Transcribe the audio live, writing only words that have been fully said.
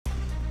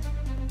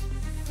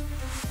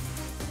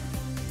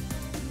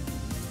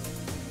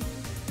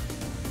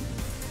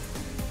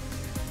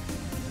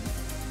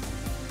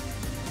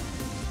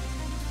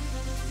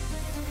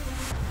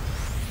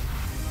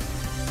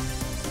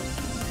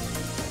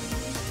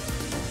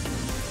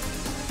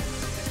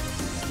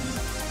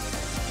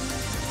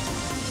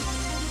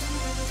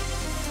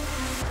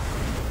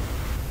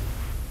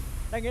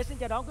Đại Nghĩa xin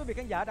chào đón quý vị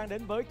khán giả đang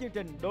đến với chương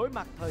trình Đối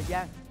Mặt Thời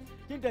Gian.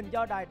 Chương trình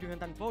do Đài Truyền hình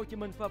Thành phố Hồ Chí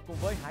Minh phối hợp cùng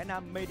với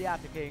HaiNam Media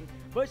thực hiện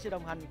với sự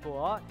đồng hành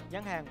của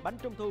nhãn hàng bánh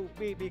trung thu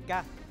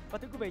Puka. Và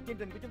thưa quý vị, chương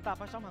trình của chúng ta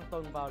phát sóng hàng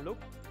tuần vào lúc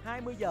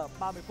 20 giờ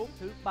 30 phút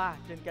thứ 3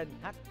 trên kênh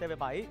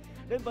HTV7.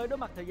 Đến với Đối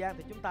Mặt Thời Gian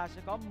thì chúng ta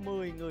sẽ có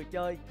 10 người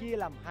chơi chia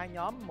làm 2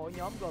 nhóm, mỗi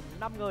nhóm gồm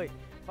 5 người.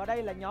 Và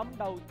đây là nhóm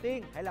đầu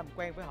tiên, hãy làm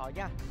quen với họ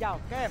nha. Chào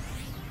các em.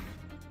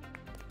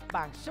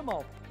 Bạn số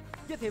 1,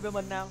 giới thiệu về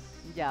mình nào.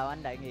 Xin chào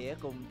anh Đại Nghĩa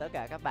cùng tất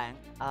cả các bạn.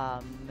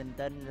 Mình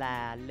tên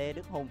là Lê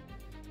Đức Hùng.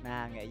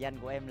 Nghệ danh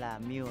của em là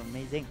Mew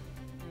Amazing.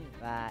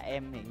 Và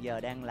em hiện giờ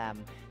đang làm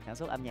sản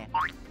xuất âm nhạc.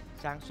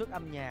 Sản xuất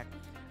âm nhạc.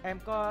 Em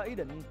có ý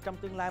định trong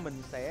tương lai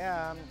mình sẽ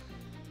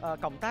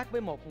cộng tác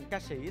với một ca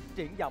sĩ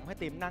triển vọng hay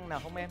tiềm năng nào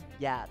không em?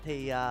 Dạ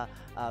thì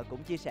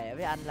cũng chia sẻ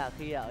với anh là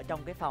khi ở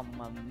trong cái phòng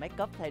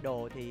make up thay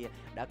đồ thì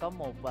đã có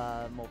một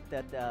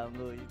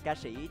người ca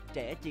sĩ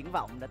trẻ triển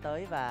vọng đã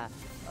tới và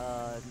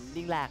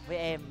liên lạc với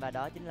em, và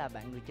đó chính là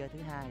bạn người chơi thứ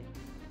hai.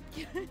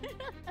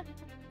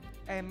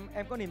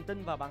 Em có niềm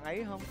tin vào bạn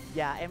ấy không?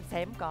 Dạ em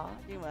xém có,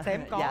 nhưng mà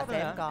xém có dạ, thôi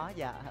xém hả? có,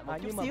 dạ.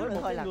 Nhưng mà với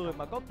một cái người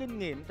mà có kinh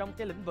nghiệm trong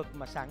cái lĩnh vực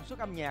mà sản xuất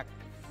âm nhạc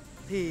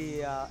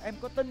thì em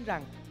có tin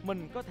rằng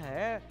mình có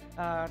thể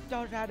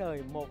cho ra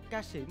đời một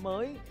ca sĩ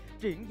mới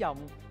triển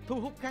vọng,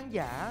 thu hút khán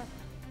giả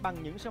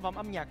bằng những sản phẩm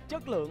âm nhạc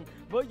chất lượng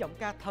với giọng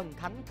ca thần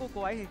thánh của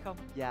cô ấy hay không?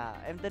 Dạ,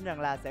 em tin rằng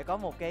là sẽ có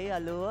một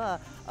cái lứa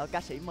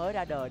ca sĩ mới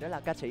ra đời, đó là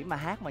ca sĩ mà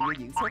hát mà như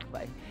diễn xuất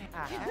vậy.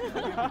 Hát mà như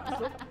diễn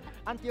xuất.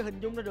 Anh chưa hình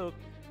dung ra được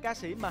ca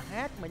sĩ mà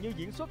hát mà như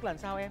diễn xuất là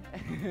sao em?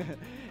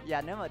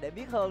 Dạ, nếu mà để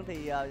biết hơn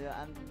thì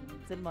anh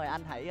xin mời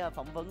anh hãy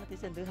phỏng vấn thí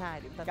sinh thứ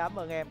hai. Cảm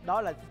ơn em,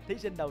 đó là thí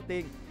sinh đầu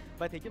tiên.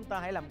 Vậy thì chúng ta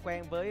hãy làm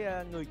quen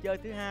với người chơi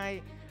thứ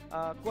hai.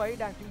 Cô ấy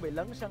đang chuẩn bị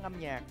lấn sân âm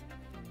nhạc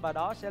và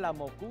đó sẽ là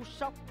một cú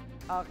sốc.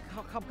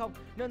 Không,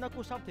 nếu nói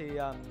cú sốc thì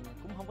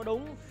cũng không có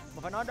đúng,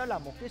 mà phải nói đó là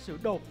một cái sự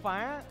đột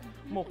phá,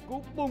 một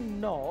cú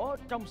bùng nổ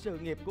trong sự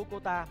nghiệp của cô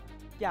ta.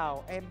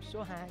 Chào em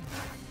số 2.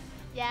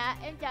 Dạ,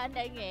 em chào anh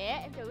Đại Nghĩa,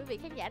 em chào quý vị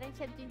khán giả đang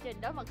xem chương trình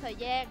Đối Mặt Thời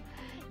Gian.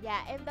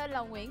 Dạ, em tên là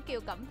Nguyễn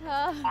Kiều Cẩm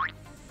Thơ.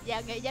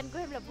 Dạ, nghệ danh của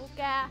em là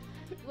Puka.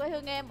 Quê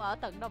hương em ở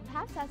tận Đồng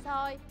Tháp xa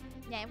xôi.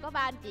 Nhà em có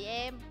 3 anh chị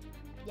em.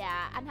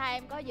 Dạ, anh hai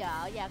em có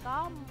vợ và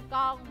có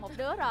con một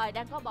đứa rồi,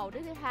 đang có bầu đứa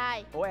thứ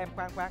hai. Ủa em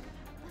khoan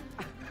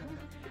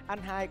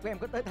anh hai của em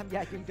có tới tham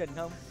gia chương trình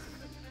không?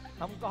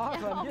 Không có, dạ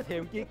thôi em không. giới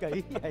thiệu chi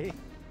kỹ vậy?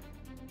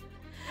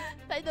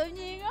 Tại tự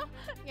nhiên á,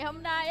 ngày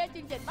hôm nay á,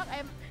 chương trình bắt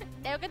em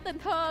đeo cái tên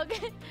Thơ, cái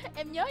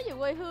em nhớ về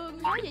quê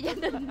hương, nhớ về gia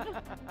đình.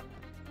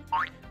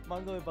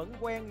 Mọi người vẫn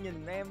quen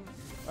nhìn em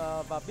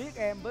và biết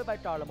em với vai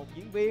trò là một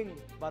diễn viên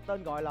và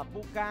tên gọi là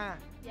Puka.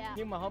 Dạ.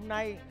 Nhưng mà hôm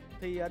nay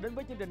thì đến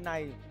với chương trình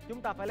này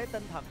chúng ta phải lấy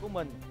tên thật của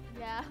mình.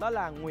 Dạ. Đó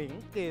là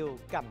Nguyễn Kiều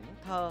Cẩm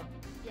Thơ.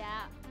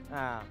 Dạ.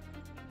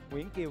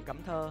 Nguyễn Kiều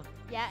Cẩm Thơ.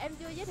 Dạ, em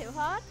chưa giới thiệu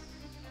hết.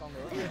 Còn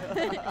nữa.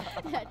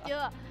 Dạ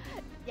chưa.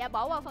 Dạ,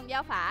 bỏ qua phần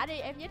giao phả đi,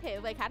 em giới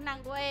thiệu về khả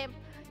năng của em.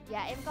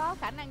 Dạ, em có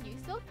khả năng diễn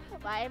xuất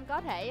và em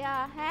có thể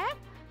hát.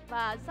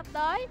 Và sắp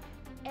tới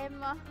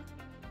em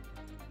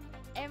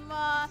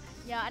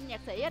nhờ anh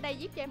nhạc sĩ ở đây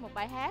viết cho em một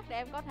bài hát để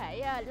em có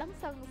thể lấn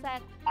sân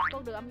sang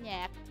con đường âm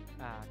nhạc.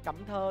 Cẩm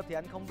Thơ thì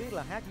anh không biết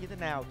là hát như thế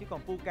nào, chứ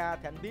còn Puka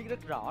thì anh biết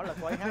rất rõ là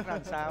cô ấy hát ra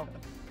làm sao.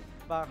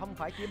 Và không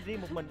phải chỉ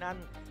riêng một mình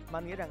anh, mà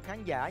anh nghĩ rằng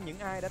khán giả, những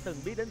ai đã từng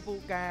biết đến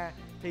Puka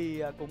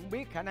thì cũng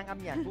biết khả năng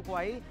âm nhạc của cô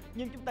ấy.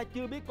 Nhưng chúng ta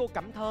chưa biết cô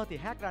Cẩm Thơ thì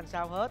hát ra làm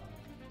sao hết.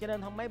 Cho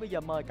nên hôm nay bây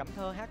giờ mời Cẩm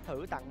Thơ hát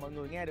thử tặng mọi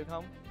người nghe được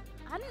không?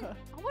 Anh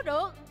không có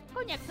được,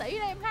 có nhạc sĩ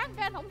đây em hát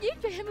cái anh không viết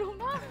cho em luôn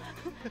đó.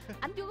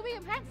 Anh chưa có biết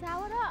em hát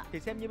sao hết đó. Thì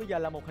xem như bây giờ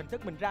là một hình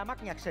thức mình ra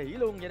mắt nhạc sĩ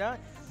luôn vậy đó.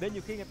 Để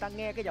nhiều khi người ta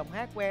nghe cái giọng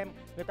hát của em,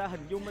 người ta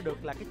hình dung ra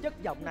được là cái chất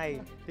giọng này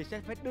thì sẽ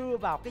phải đưa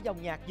vào cái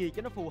dòng nhạc gì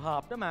cho nó phù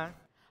hợp đó mà.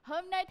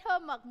 Hôm nay Thơ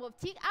mặc một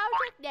chiếc áo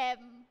rất đẹp,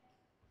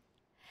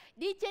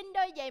 đi trên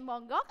đôi giày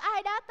mòn gót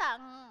ai đã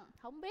tặng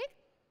không biết.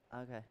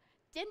 Ok.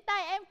 Trên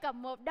tay em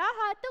cầm một đóa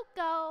hoa túc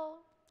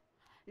cầu,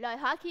 loài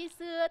hoa khi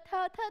xưa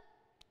Thơ thích.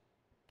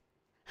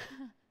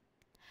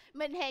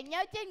 Mình hẹn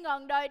nhau trên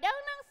ngọn đồi đón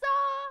nắng gió,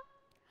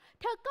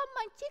 Thơ có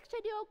mang chiếc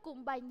radio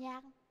cùng bài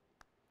nhạc.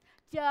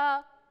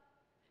 Chờ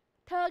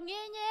Thơ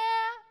nghe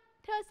nha,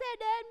 Thơ sẽ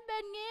đến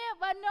bên Nghĩa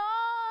và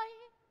nói: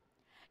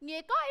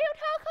 Nghĩa có yêu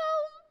Thơ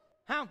không?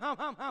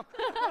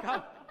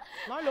 Không,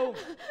 nói luôn.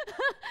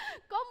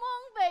 Có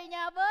muốn về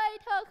nhà với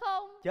Thơ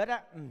không? Chết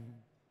á.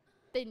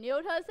 Tình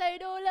yêu Thơ xây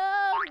đủ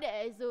lớn,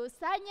 để dù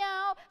xa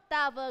nhau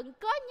ta vẫn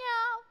có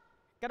nhau.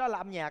 Cái đó là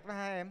âm nhạc đó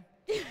ha em.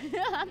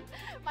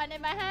 Bài này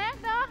bài hát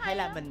đó. Hay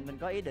là mình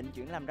có ý định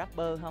chuyển làm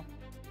rapper không?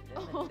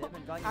 Để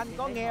mình có anh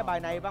có nghe bài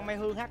này Văn Mai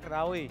Hương hát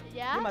rồi.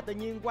 Dạ. Nhưng mà tự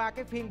nhiên qua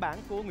cái phiên bản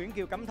của Nguyễn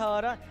Kiều Cẩm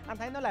Thơ đó, anh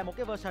thấy nó là một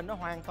cái version nó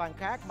hoàn toàn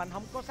khác, mà anh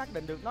không có xác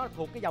định được nó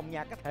thuộc cái dòng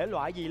nhạc, cái thể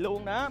loại gì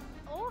luôn đó.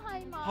 Ủa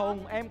hay mà.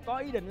 Hùng, em có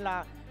ý định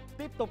là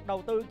tiếp tục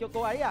đầu tư cho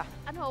cô ấy à?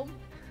 Anh Hùng.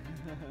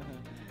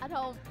 Anh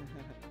Hùng.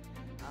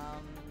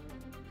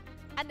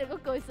 Anh đừng có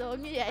cười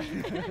sượng như vậy.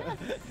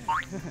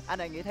 Anh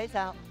này nghĩ thấy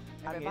sao?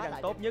 Anh nghĩ rằng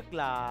tốt nhất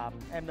là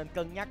em nên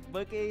cân nhắc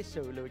với cái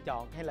sự lựa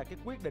chọn hay là cái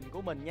quyết định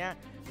của mình nha.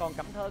 Còn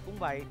Cẩm Thơ cũng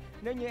vậy.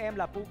 Nếu như em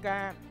là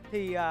Puka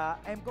thì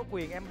em có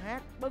quyền em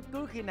hát bất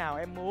cứ khi nào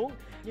em muốn.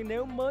 Nhưng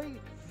nếu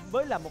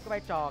với là một cái vai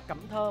trò Cẩm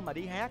Thơ mà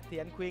đi hát thì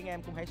anh khuyên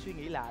em cũng hãy suy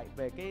nghĩ lại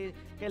về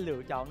cái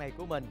lựa chọn này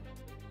của mình.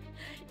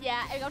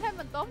 Dạ, em cảm thấy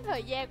mình tốn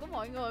thời gian của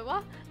mọi người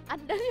quá.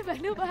 Anh đến với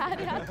bạn thứ 3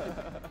 đi anh.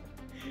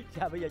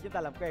 Dạ, bây giờ chúng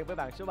ta làm quen với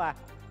bạn số 3.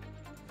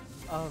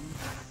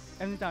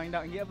 Em xin chào anh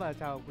Đạo Nghĩa và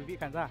chào quý vị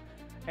khán giả.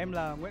 Em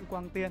là Nguyễn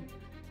Quang Tiên.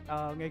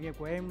 Nghề nghiệp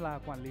của em là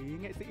quản lý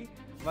nghệ sĩ.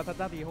 Và thật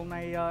ra thì hôm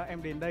nay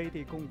em đến đây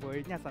thì cùng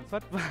với nhà sản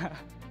xuất và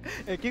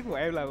ekip của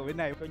em là ở bên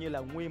này. Coi như là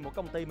nguyên một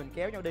công ty mình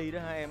kéo nhau đi đó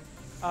hả em?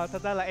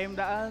 Thật ra là em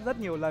đã rất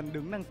nhiều lần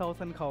đứng đằng sau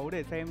sân khấu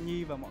để xem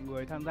Nhi và mọi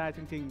người tham gia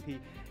chương trình. Thì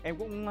em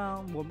cũng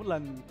muốn một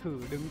lần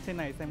thử đứng trên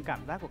này xem cảm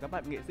giác của các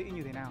bạn nghệ sĩ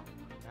như thế nào.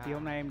 Thì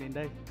hôm nay em đến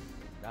đây.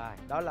 Rồi,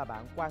 đó là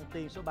bạn Quang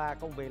Tiên số 3,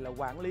 công việc là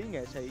quản lý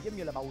nghệ sĩ, giống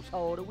như là bầu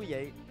show đó quý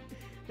vị.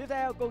 Tiếp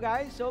theo, cô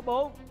gái số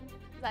 4.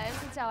 Dạ, em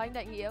xin chào anh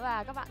Đại Nghĩa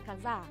và các bạn khán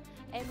giả.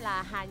 Em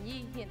là Hà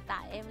Nhi, hiện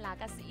tại em là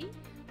ca sĩ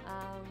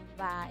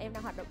và em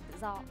đang hoạt động tự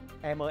do.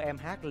 Em ơi, em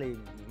hát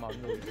liền, mọi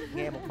người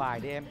nghe một bài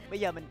đi em. Bây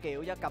giờ mình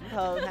kiệu cho Cẩm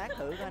Thơ hát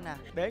thử coi nè.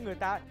 Để người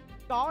ta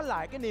có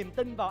lại cái niềm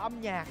tin vào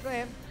âm nhạc đó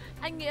em.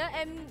 Anh Nghĩa,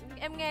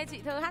 em nghe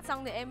chị Thơ hát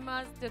xong thì em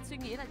chợt suy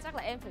nghĩ là chắc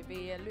là em phải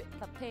về luyện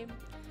tập thêm.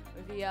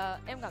 Bởi vì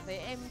em cảm thấy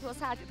em thua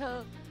xa chị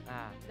Thơ.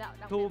 Dạ,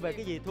 thua về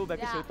cái gì? Thua về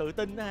cái sự tự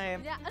tin đó hả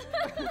em? Dạ.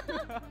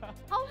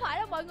 Không phải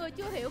là mọi người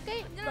chưa hiểu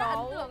cái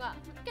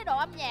độ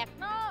âm nhạc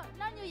nó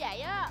như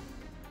vậy á.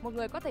 Một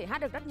người có thể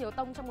hát được rất nhiều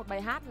tông trong một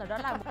bài hát là đó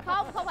là một...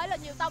 Không phải là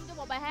nhiều tông trong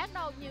một bài hát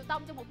đâu, nhiều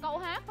tông trong một câu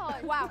hát thôi.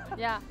 Wow.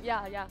 Dạ.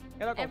 Cái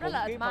đó còn em rất là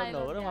admire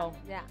nữa đúng không?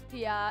 Dạ.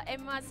 Thì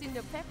em xin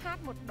được phép hát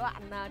một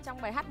đoạn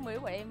trong bài hát mới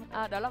của em.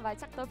 Đó là bài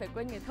Chắc Tôi Phải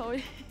Quên Người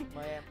Thôi.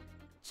 Mời em.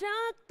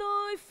 Chắc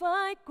tôi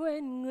phải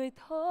quên người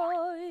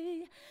thôi,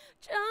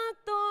 chắc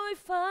tôi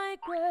phải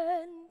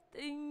quên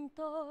tình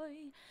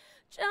tôi,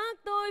 chắc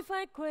tôi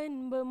phải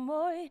quên bờ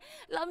môi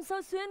làm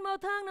sao xuyên bao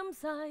tháng năm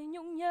dài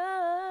nhung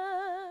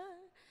nhớ.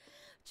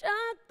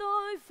 Chắc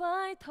tôi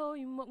phải thôi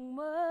mộng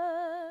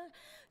mơ,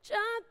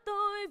 chắc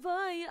tôi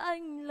với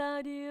anh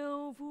là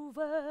điều vu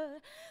vơ,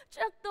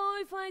 chắc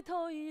tôi phải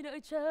thôi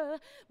đợi chờ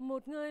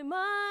một người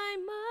mãi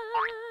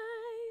mãi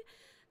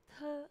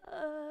thờ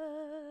ơ.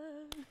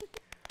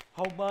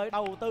 Hùng ơi,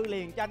 đầu tư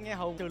liền cho anh nghe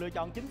Hùng, sự lựa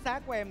chọn chính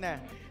xác của em nè.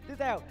 Tiếp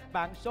theo,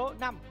 bạn số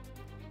 5.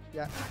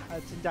 Dạ,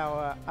 xin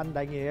chào anh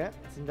Đại Nghĩa,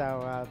 xin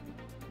chào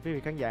quý vị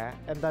khán giả.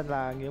 Em tên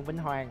là Nguyễn Vĩnh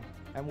Hoàng,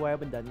 em quê ở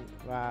Bình Định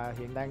và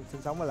hiện đang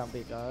sinh sống và làm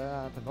việc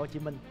ở thành phố Hồ Chí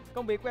Minh.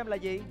 Công việc của em là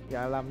gì?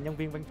 Dạ, làm nhân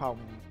viên văn phòng.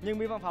 Nhân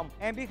viên văn phòng.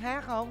 Em biết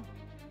hát không?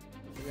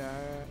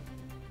 Dạ,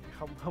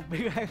 không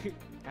biết hát.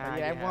 Tại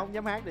vì em cũng không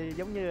dám hát thì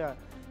giống như là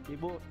chị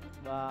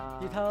và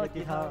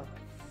chị Thơ.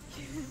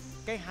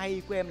 Cái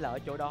hay của em là ở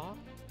chỗ đó,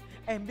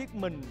 em biết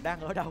mình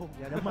đang ở đâu.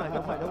 Dạ đúng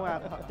rồi.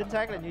 Chính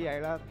xác là như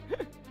vậy đó.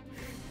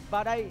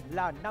 Và đây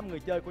là 5 người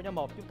chơi của nhóm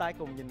 1. Chúng ta hãy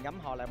cùng nhìn ngắm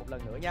họ lại một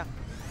lần nữa nha.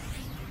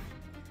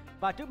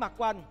 Và trước mặt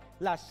của anh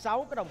là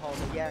 6 cái đồng hồ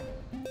thời gian.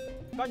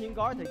 Có những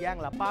gói thời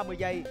gian là 30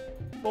 giây,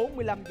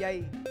 45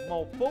 giây,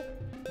 1 phút,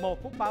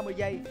 1 phút 30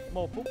 giây,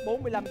 1 phút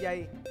 45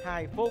 giây,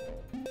 2 phút.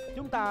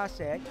 Chúng ta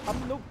sẽ bấm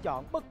nút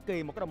chọn bất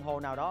kỳ một cái đồng hồ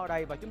nào đó ở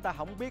đây và chúng ta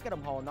không biết cái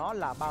đồng hồ nó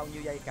là bao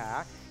nhiêu giây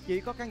cả. Chỉ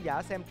có khán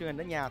giả xem truyền hình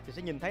ở nhà thì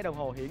sẽ nhìn thấy đồng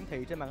hồ hiển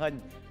thị trên màn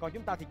hình. Còn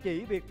chúng ta thì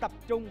chỉ việc tập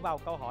trung vào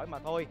câu hỏi mà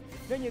thôi.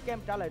 Nếu như các em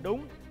trả lời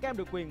đúng, các em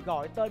được quyền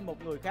gọi tên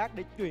một người khác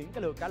để chuyển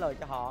cái lượt trả lời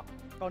cho họ.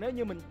 Còn nếu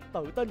như mình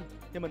tự tin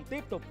thì mình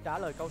tiếp tục trả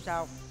lời câu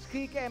sau.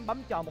 Khi các em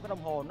bấm chọn một cái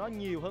đồng hồ nó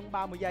nhiều hơn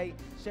 30 giây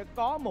sẽ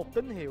có một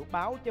tín hiệu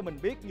báo cho mình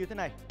biết như thế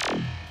này.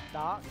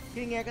 Đó,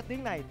 khi nghe cái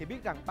tiếng này thì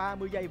biết rằng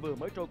 30 giây vừa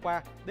mới trôi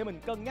qua để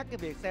mình cân nhắc cái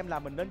việc xem là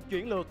mình nên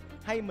chuyển lượt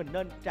hay mình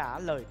nên trả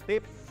lời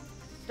tiếp.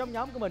 Trong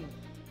nhóm của mình,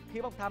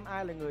 khi bốc thăm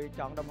ai là người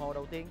chọn đồng hồ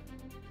đầu tiên?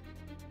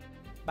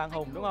 Bạn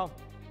Hùng đúng không?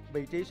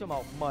 Vị trí số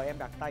 1, mời em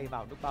đặt tay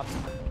vào nút bấm.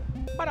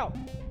 Bắt đầu.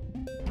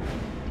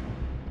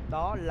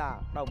 Đó là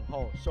đồng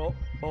hồ số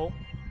 4.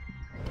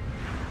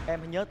 Em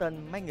hãy nhớ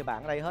tên mấy người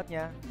bạn ở đây hết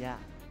nha. Dạ.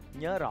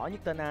 Nhớ rõ nhất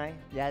tên ai?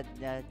 Dạ,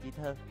 chị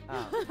Thơ.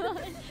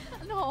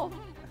 Anh Hùng.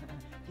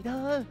 Chị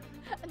Thơ.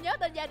 Anh nhớ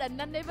tên gia đình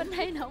anh đi, bên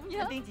đây nào không nhớ.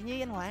 Anh Tiên, chị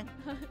Nhi, anh Hoàng.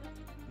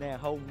 Nè,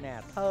 Hùng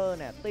nè, Thơ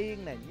nè,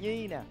 Tiên nè,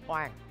 Nhi nè,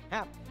 Hoàng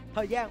ha.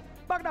 Thời gian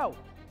bắt đầu.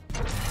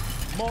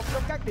 Một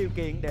trong các điều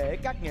kiện để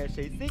các nghệ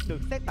sĩ siết được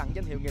xét tặng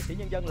danh hiệu nghệ sĩ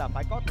nhân dân là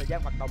phải có thời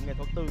gian hoạt động nghệ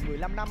thuật từ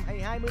 15 năm hay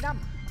 20 năm.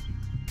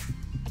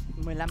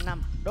 15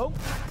 năm. Đúng.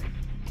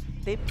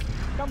 Tiếp.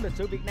 Trong lịch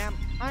sử Việt Nam,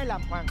 ai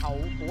làm hoàng hậu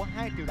của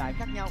 2 triều đại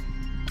khác nhau?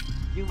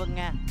 Dương Vân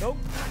Nga. Đúng.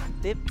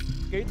 Tiếp.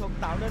 Kỹ thuật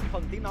tạo nên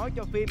phần tiếng nói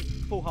cho phim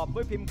phù hợp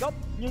với phim gốc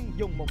nhưng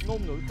dùng một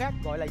ngôn ngữ khác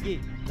gọi là gì?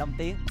 Lồng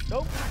tiếng.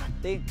 Đúng.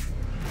 Tiên.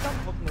 Trong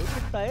thuật ngữ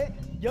kinh tế,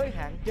 giới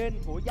hạn trên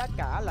của giá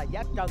cả là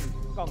giá trần,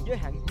 còn giới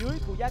hạn dưới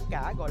của giá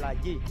cả gọi là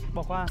gì?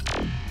 Bỏ qua.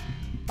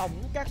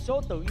 Tổng các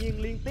số tự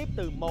nhiên liên tiếp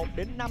từ 1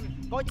 đến 5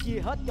 có chia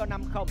hết cho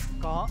 5 không?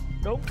 Có.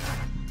 Đúng.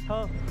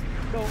 Thơ.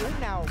 Đồ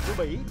uống nào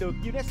của Bỉ được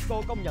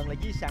UNESCO công nhận là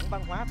di sản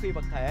văn hóa phi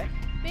vật thể?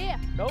 Bia.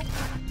 Đúng.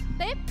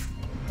 Tiếp.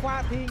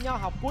 khoa thi nho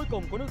học cuối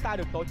cùng của nước ta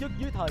được tổ chức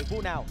dưới thời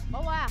vua nào?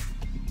 Bỏ qua.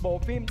 Bộ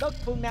phim Đất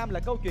Phương Nam là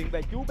câu chuyện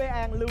về chú bé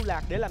An lưu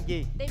lạc để làm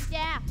gì? Tìm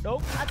cha.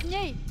 Đúng. Ịch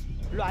nhi.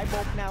 Loại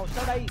bột nào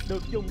sau đây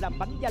được dùng làm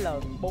bánh da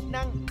lợn? Bột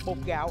năng, bột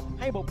gạo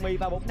hay bột mì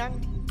và bột năng?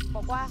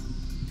 Bỏ qua.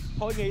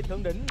 Hội nghị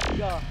thượng đỉnh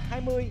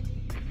G20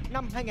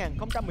 năm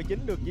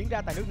 2019 được diễn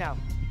ra tại nước nào?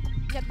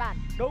 Nhật Bản.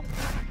 Đúng.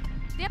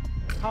 Tiếp.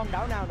 Hòn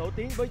đảo nào nổi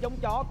tiếng với giống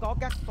chó có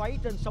các xoáy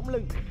trên sống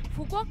lưng?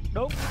 Phú Quốc.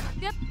 Đúng.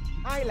 Tiếp.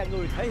 Ai là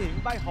người thể hiện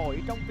vai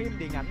hội trong phim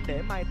điện ảnh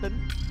Để Mai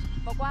Tính?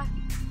 Bỏ qua.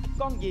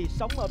 Con gì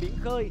sống ở biển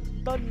khơi,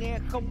 tên nghe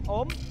không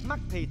ốm, mắt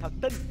thì thật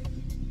tinh?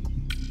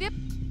 Tiếp.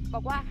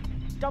 Bỏ qua.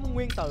 Trong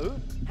nguyên tử,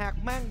 hạt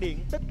mang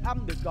điện tích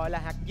âm được gọi là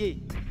hạt gì?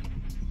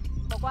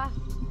 Bỏ qua.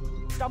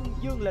 Trong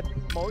dương lịch,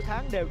 mỗi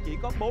tháng đều chỉ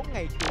có 4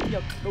 ngày chủ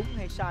nhật, đúng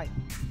hay sai?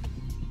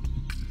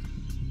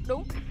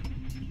 Đúng.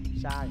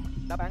 Sai,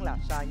 đáp án là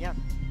sai nha.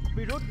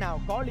 Virus nào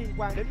có liên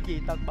quan đến dị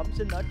tật bẩm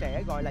sinh ở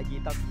trẻ gọi là dị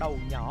tật đầu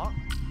nhỏ?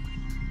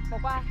 Bỏ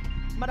qua.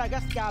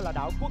 Madagascar là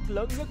đảo quốc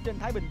lớn nhất trên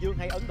Thái Bình Dương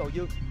hay Ấn Độ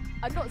Dương?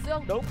 Ấn Độ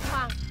Dương. Đúng.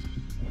 Hoàng.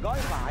 Gói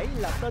vải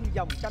là tên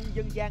dòng tranh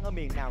dân gian ở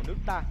miền nào nước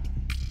ta?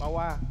 Bỏ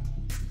qua.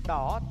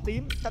 Đỏ,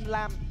 tím, xanh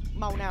lam,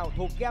 màu nào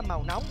thuộc gam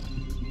màu nóng?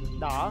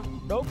 Đỏ.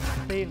 Đúng.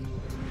 Tiền.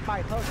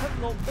 Bài thơ thất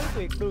ngôn tứ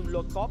tuyệt đường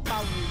luật có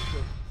bao nhiêu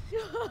truyện?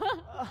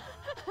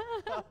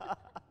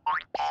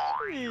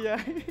 Gì vậy?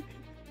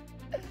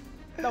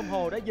 Đồng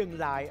hồ đã dừng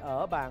lại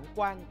ở bạn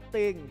Quang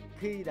Tiên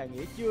khi Đại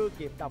Nghĩa chưa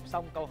kịp đọc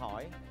xong câu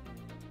hỏi.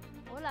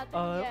 Ủa là gì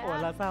vậy? Ủa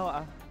là sao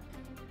ạ?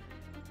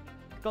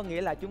 Có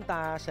nghĩa là chúng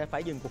ta sẽ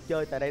phải dừng cuộc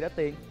chơi tại đây đó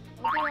Tiên.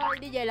 Ủa,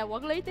 đi về là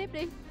quản lý tiếp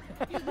đi.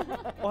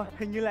 Ôi,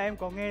 hình như là em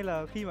có nghe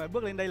là khi mà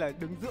bước lên đây là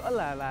đứng giữa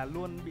là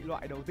luôn bị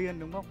loại đầu tiên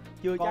đúng không?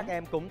 Chưa chắc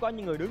em, cũng có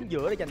những người đứng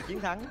giữa để giành chiến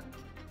thắng.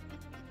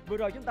 Vừa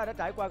rồi chúng ta đã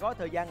trải qua gói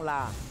thời gian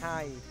là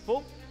 2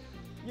 phút.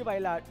 Như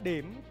vậy là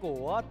điểm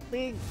của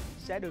Tiên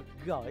sẽ được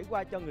gửi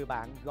qua cho người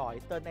bạn gọi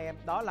tên em,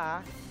 đó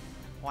là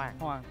Hoàng.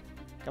 Hoàng.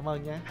 Cảm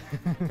ơn nhé.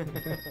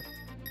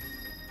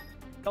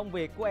 Công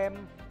việc của em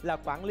là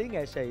quản lý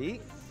nghệ sĩ.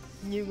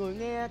 Nhiều người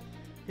nghe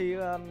thì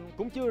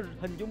cũng chưa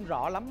hình dung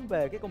rõ lắm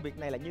về cái công việc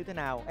này là như thế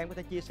nào. Em có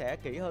thể chia sẻ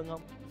kỹ hơn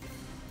không?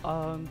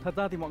 Thật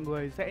ra thì mọi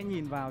người sẽ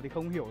nhìn vào thì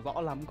không hiểu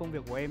rõ lắm công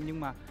việc của em, nhưng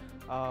mà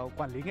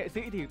quản lý nghệ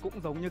sĩ thì cũng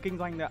giống như kinh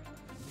doanh đấy ạ.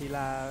 Thì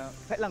là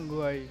sẽ là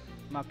người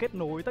mà kết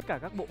nối tất cả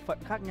các bộ phận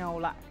khác nhau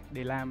lại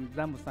để làm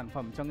ra một sản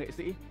phẩm cho nghệ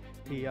sĩ.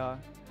 Thì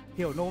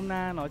hiểu nôm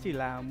na nó chỉ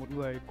là một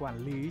người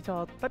quản lý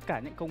cho tất cả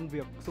những công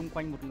việc xung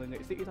quanh một người nghệ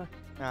sĩ thôi.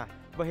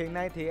 Và hiện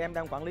nay thì em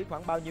đang quản lý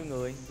khoảng bao nhiêu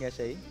người nghệ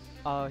sĩ?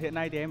 Hiện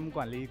nay thì em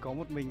quản lý có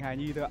một mình Hài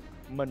Nhi thôi ạ.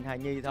 Mình Hài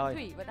Nhi thôi.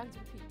 Thủy và Đăng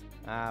Trung Thủy.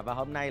 Và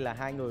hôm nay là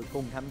hai người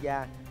cùng tham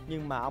gia,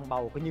 nhưng mà ông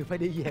bầu coi như phải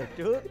đi về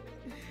trước.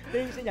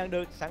 Tiên sẽ nhận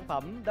được sản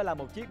phẩm, đó là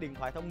một chiếc điện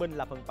thoại thông minh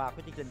là phần quà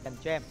của chương trình dành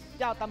cho em.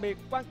 Chào tạm biệt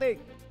Quang Tiên.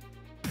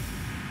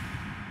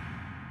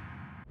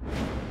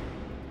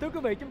 Thưa quý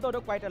vị, chúng tôi đã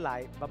quay trở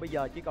lại và bây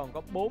giờ chỉ còn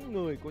có 4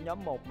 người của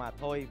nhóm 1 mà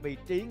thôi. Vị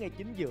trí ngay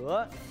chính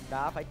giữa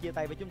đã phải chia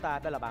tay với chúng ta,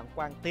 đó là bạn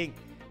Quang Tiên.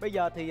 Bây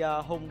giờ thì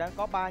Hùng đang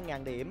có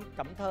 3.000 điểm,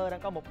 Cẩm Thơ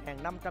đang có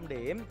 1.500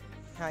 điểm,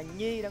 Hà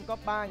Nhi đang có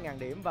 3.000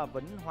 điểm và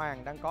Vĩnh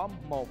Hoàng đang có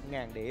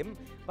 1.000 điểm.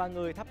 Và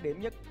người thấp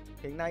điểm nhất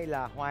hiện nay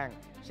là Hoàng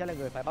sẽ là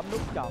người phải bấm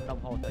nút chọn đồng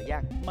hồ thời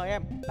gian. Mời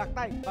em đặt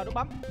tay vào nút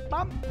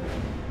bấm.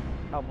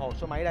 Đồng hồ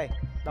số mấy đây?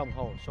 Đồng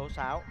hồ số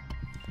 6.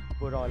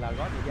 Vừa rồi là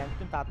gói thời gian của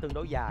chúng ta tương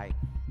đối dài,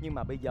 nhưng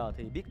mà bây giờ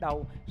thì biết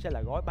đâu sẽ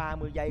là gói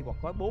 30 giây hoặc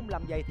gói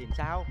 45 giây thì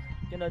sao?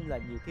 Cho nên là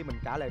nhiều khi mình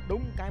trả lời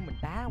đúng cái mình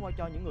đá qua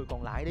cho những người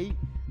còn lại đi,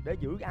 để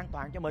giữ an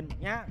toàn cho mình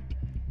nhá.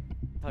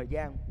 Thời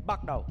gian bắt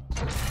đầu.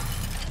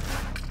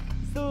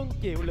 Xương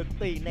chịu lực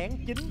tỳ nén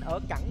chính ở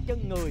cẳng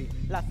chân người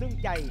là xương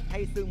chày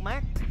hay xương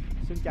mát?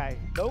 Xương chày.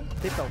 Đúng.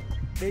 Tiếp tục.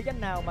 Địa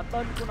danh nào mà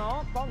tên của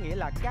nó có nghĩa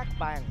là cát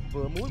vàng,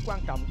 vựa muối quan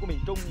trọng của miền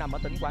Trung nằm ở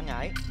tỉnh Quảng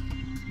Ngãi?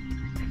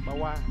 Bỏ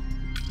qua.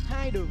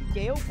 Hai đường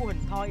chéo của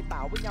hình thoi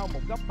tạo với nhau một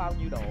góc bao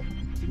nhiêu độ?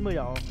 90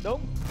 độ.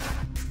 Đúng.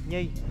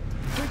 Nhi.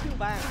 Huy chương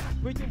vàng,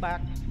 huy chương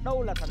bạc,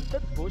 đâu là thành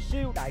tích của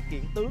siêu đại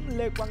kiện tướng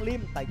Lê Quang Liêm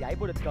tại giải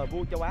vô địch cờ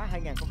vua châu Á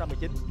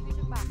 2019? Huy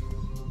chương bạc.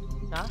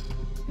 Hả?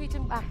 Huy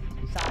chương bạc.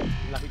 Sai,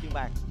 là huy chương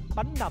vàng.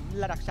 Bánh nậm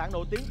là đặc sản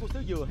nổi tiếng của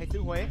xứ Dừa hay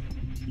xứ Huế?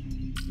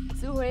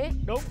 Xứ Huế.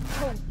 Đúng.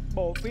 Không.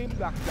 Bộ phim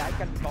đoạt giải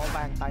cành cọ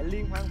vàng tại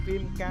Liên hoan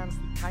phim Cannes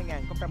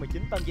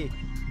 2019 tên gì?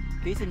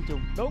 Ký sinh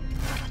trùng. Đúng.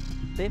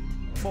 Tiếp.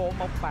 Bộ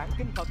mộc bản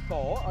kinh Phật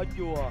cổ ở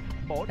chùa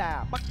Bổ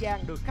Đà, Bắc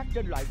Giang được khắc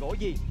trên loại gỗ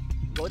gì?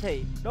 Gỗ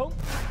thị. Đúng.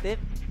 Tiếp.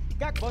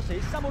 Các võ sĩ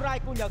samurai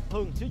của Nhật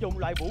thường sử dụng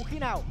loại vũ khí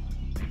nào?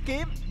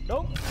 Kiếm.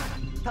 Đúng.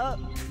 Thơ.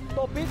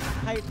 Topit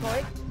hay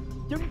Toeic,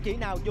 chứng chỉ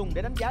nào dùng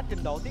để đánh giá trình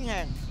độ tiếng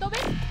Hàn?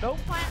 Topit. Đúng.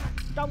 Hoàng.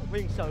 Trong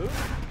huyền sử,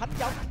 Thánh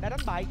Giống đã đánh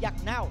bại giặc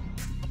nào?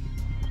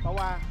 Bỏ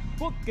qua.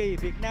 Quốc kỳ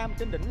Việt Nam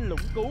trên đỉnh Lũng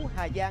Cú,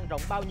 Hà Giang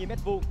rộng bao nhiêu mét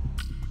vuông?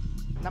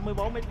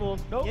 54 mét vuông.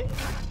 Đúng.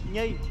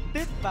 Nhi.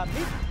 Tiếp và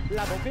Biết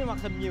là bộ phim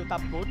hoạt hình nhiều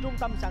tập của Trung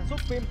tâm sản xuất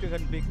phim truyền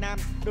hình Việt Nam,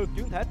 được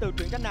chuyển thể từ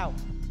truyện tranh nào?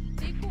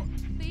 Tí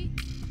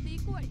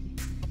cuội.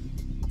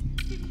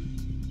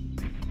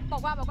 Bỏ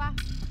qua.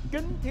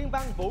 Kính thiên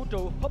văn vũ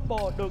trụ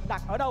Hubble được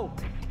đặt ở đâu?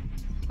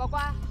 Bỏ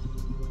qua.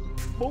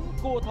 Bún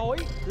cua thối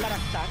là đặc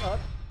sản ở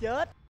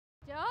Chết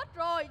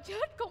rồi,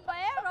 chết con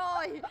bé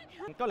rồi.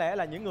 Có lẽ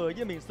là những người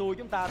với miền xuôi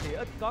chúng ta thì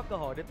ít có cơ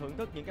hội để thưởng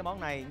thức những cái món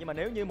này. Nhưng mà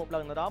nếu như một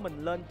lần nào đó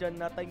mình lên trên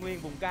Tây Nguyên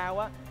vùng cao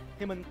á,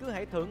 thì mình cứ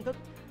hãy thưởng thức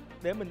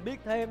để mình biết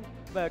thêm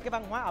về cái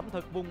văn hóa ẩm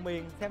thực vùng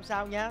miền xem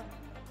sao nha.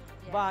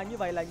 Và như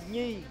vậy là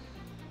Nhi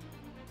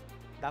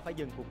đã phải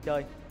dừng cuộc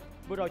chơi.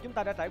 Vừa rồi chúng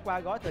ta đã trải qua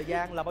gói thời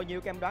gian là bao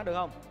nhiêu, các em đoán được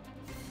không?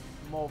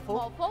 1 phút.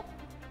 1 phút.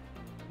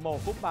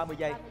 1 phút 30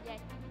 giây.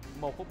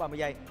 1 phút 30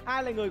 giây.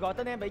 Ai là người gọi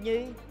tên em vậy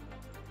Nhi?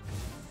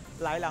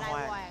 Lại là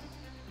Hoàng.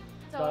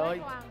 Trời ơi,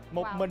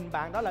 một mình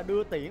bạn đó là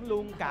đưa tiễn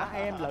luôn cả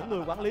em lẫn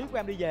người quản lý của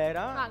em đi về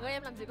đó. Hoàng ơi,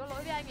 em làm gì có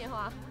lỗi với anh vậy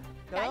Hoàng?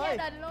 Cả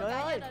gia đình luôn,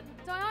 cả gia đình.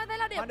 Trời ơi, đây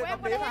là điểm của em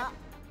có đấy.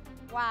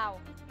 Wow.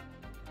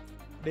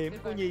 Điểm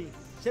của Nhi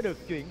sẽ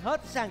được chuyển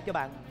hết sang cho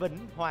bạn Vĩnh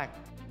Hoàng.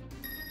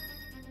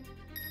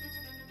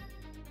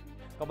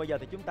 Còn bây giờ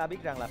thì chúng ta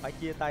biết rằng là phải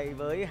chia tay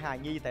với Hà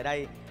Nhi tại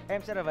đây.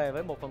 Em sẽ ra về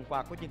với một phần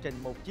quà của chương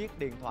trình, một chiếc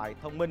điện thoại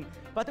thông minh.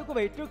 Và thưa quý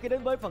vị, trước khi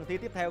đến với phần thi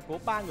tiếp theo của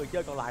 3 người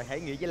chơi còn lại,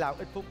 hãy nghỉ giải lao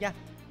ít phút nha.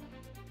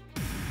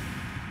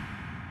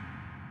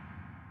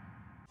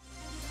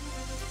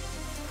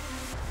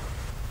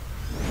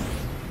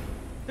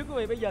 Thưa quý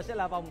vị, bây giờ sẽ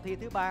là vòng thi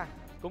thứ 3.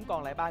 Cũng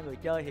còn lại 3 người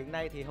chơi. Hiện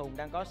nay thì Hùng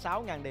đang có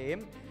 6.000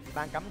 điểm.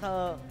 Bạn Cẩm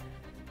Thơ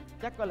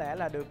chắc có lẽ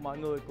là được mọi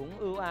người cũng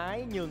ưu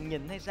ái, nhường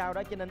nhịn hay sao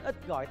đó cho nên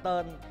ít gọi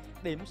tên.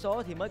 Điểm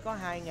số thì mới có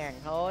 2.000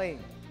 thôi.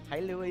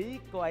 Hãy lưu ý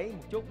cô ấy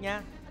một chút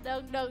nha.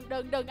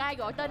 Đừng ai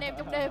gọi tên em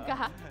trong đêm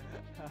cả.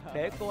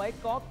 Để cô ấy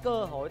có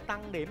cơ hội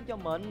tăng điểm cho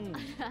mình.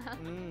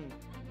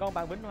 Còn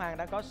bạn Vĩnh Hoàng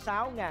đã có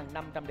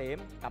 6.500 điểm.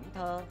 Cẩm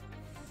Thơ,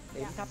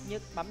 điểm thấp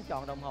nhất bấm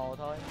chọn đồng hồ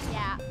thôi.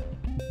 Dạ.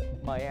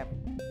 Mời em.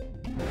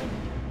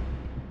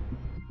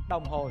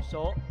 Đồng hồ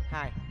số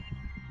 2.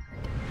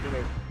 Quý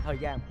vị, thời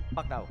gian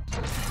bắt đầu.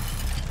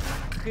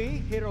 Khí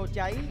hero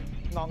cháy,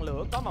 ngọn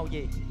lửa có màu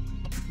gì?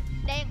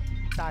 Đen.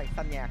 Sai,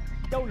 xanh nhạt.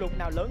 Châu lục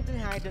nào lớn thứ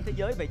 2 trên thế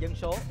giới về dân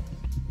số?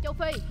 Châu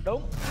Phi.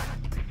 Đúng.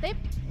 Tiếp.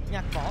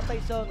 Nhạc võ Tây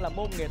Sơn là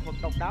môn nghệ thuật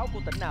độc đáo của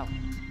tỉnh nào?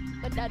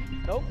 Bình Định.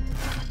 Đúng.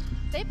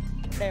 Tiếp.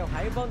 Đèo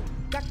Hải Vân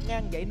cắt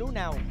ngang dãy núi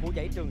nào của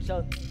dãy Trường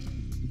Sơn?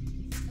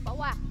 Bỏ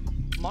qua.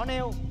 Mỏ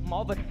neo,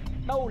 mỏ vịt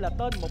đâu là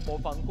tên một bộ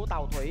phận của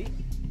tàu thủy?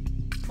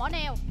 Mỏ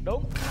neo.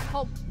 Đúng.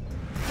 Hùng.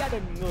 Gia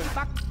đình người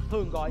Bắc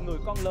thường gọi người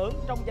con lớn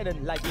trong gia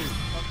đình là gì?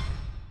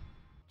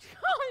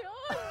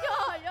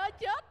 Trời ơi,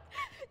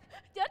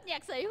 chết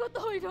nhạc sĩ của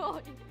tôi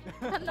rồi.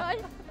 Anh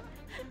ơi,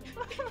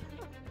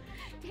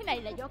 cái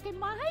này là do cái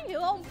máy, hiểu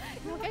không?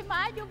 Do cái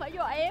máy chứ không phải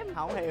do em.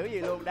 Không hiểu gì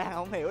luôn,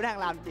 không hiểu đang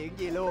làm chuyện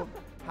gì luôn.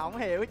 Không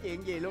hiểu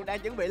chuyện gì luôn, đang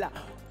chuẩn bị là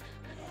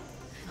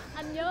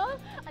anh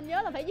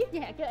nhớ là phải viết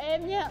nhạc cho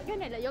em nha. Cái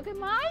này là do cái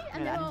máy,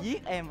 anh hiểu không? Anh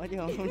viết em chứ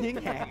không viết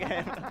nhạc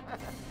em.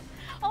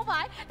 Không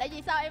phải, tại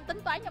vì sao em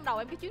tính toán trong đầu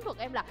em, cái chiến thuật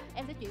em là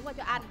em sẽ chuyển qua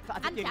cho anh.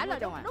 Anh trả lời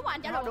đúng rồi,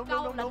 anh trả lời một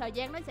câu là thời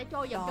gian nó sẽ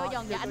trôi dần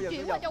và anh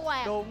chuyển qua cho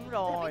Hoàng. Đúng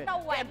rồi.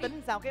 Em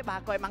tính sao cái bà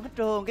coi em ăn hết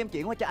trơn, cái em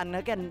chuyển qua cho anh nữa,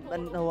 cái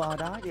anh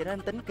đó vậy đó,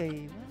 em tính kỳ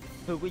quá.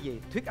 Thưa quý vị,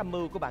 thuyết âm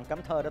mưu của bạn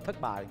Cẩm Thơ đã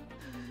thất bại.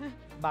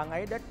 Bạn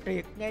ấy đã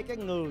triệt ngay cái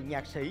người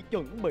nhạc sĩ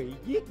chuẩn bị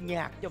viết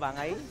nhạc cho bạn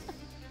ấy.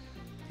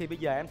 Thì bây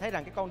giờ em thấy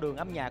rằng cái con đường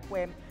âm nhạc của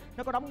em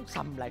nó có đóng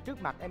sầm lại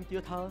trước mặt em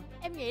chưa Thơ?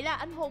 Em nghĩ là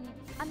anh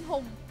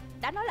Hùng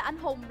đã nói là anh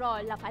Hùng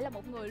rồi, là phải là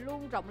một người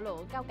luôn rộng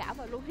lượng, cao cả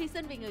và luôn hy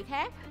sinh vì người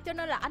khác. Cho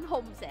nên là anh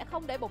Hùng sẽ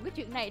không để bụng cái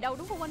chuyện này đâu,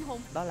 đúng không anh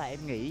Hùng? Đó là em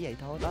nghĩ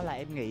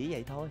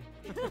vậy thôi.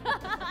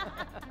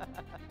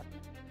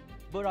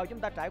 Vừa rồi chúng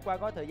ta trải qua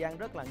gói thời gian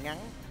rất là ngắn,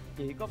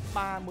 chỉ có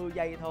 30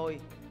 giây thôi.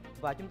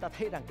 Và chúng ta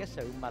thấy rằng cái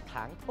sự mà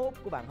thảng thốt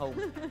của bạn Hùng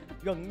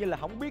gần như là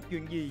không biết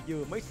chuyện gì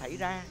vừa mới xảy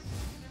ra.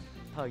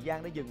 Thời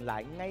gian đã dừng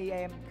lại ngay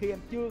em khi em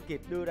chưa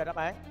kịp đưa ra đáp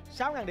án.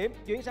 6.000 điểm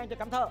chuyển sang cho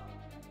Cẩm Thơ.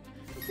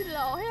 Xin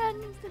lỗi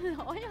anh.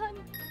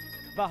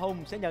 Và Hùng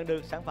sẽ nhận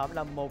được sản phẩm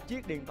là một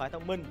chiếc điện thoại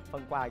thông minh,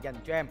 phần quà dành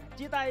cho em.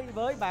 Chia tay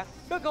với bạn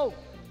Đức Hùng.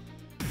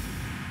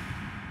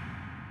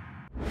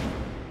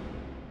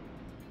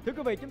 Thưa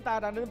quý vị, chúng ta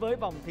đang đến với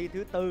vòng thi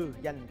thứ 4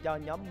 dành cho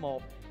nhóm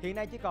 1. Hiện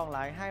nay chỉ còn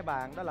lại 2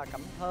 bạn, đó là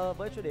Cẩm Thơ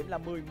với số điểm là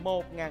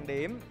 11.000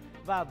 điểm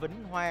và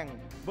Vĩnh Hoàng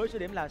với số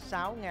điểm là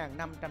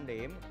 6.500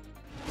 điểm.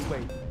 Quý vị,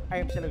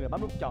 em sẽ là người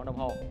bấm nút chọn đồng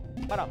hồ.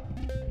 Bắt đầu.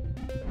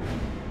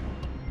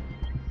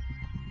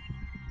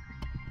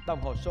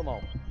 Đồng hồ số 1.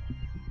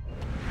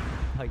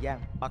 Thời gian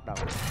bắt đầu.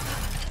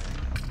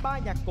 3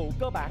 nhạc cụ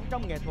cơ bản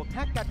trong nghệ thuật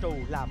hát ca trù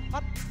là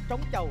phách,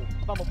 trống chầu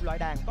và một loại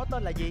đàn có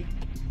tên là gì?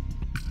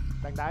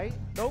 Đàn đáy.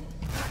 Đúng.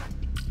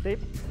 Tiếp.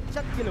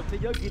 Sách kỷ lục thế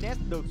giới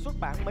Guinness được xuất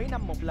bản mấy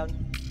năm một lần?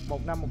 1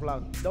 năm một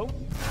lần. Đúng.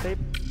 Tiếp.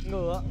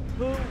 Ngựa,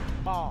 hươu,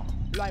 bò,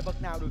 loài vật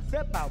nào được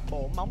xếp vào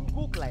bộ móng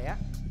guốc lẻ?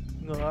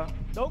 Ngựa.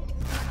 Đúng.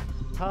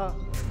 Thơ.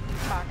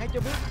 Bạn hãy cho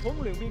biết huấn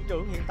luyện viên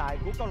trưởng hiện tại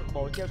của câu lạc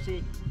bộ Chelsea.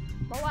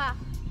 Bỏ qua.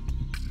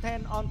 10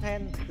 on 10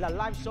 là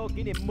live show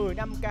kỷ niệm 10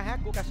 năm ca hát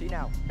của ca sĩ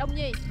nào? Đông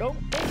Nhi. Đúng.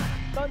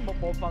 Tên một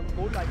bộ phận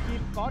của loài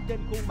chim có trên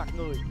khuôn mặt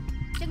người.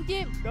 Chân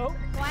chim. Đúng.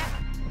 Qua.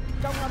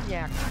 Trong âm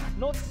nhạc,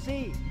 nốt C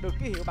được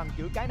ký hiệu bằng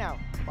chữ cái nào?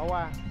 Bỏ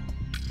qua.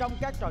 Trong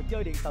các trò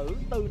chơi điện tử,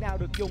 từ nào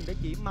được dùng để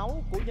chỉ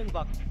máu của nhân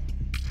vật?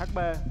 HB.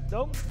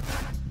 Đúng.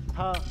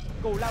 Thơ.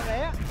 Cù Lao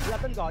Ré là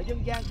tên gọi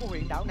dân gian của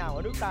huyện đảo nào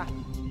ở nước ta?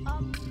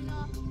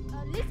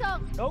 Lý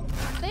Sơn. Đúng.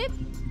 Tiếp.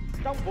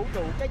 Trong vũ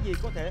trụ cái gì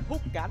có thể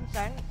hút cả ánh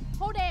sáng?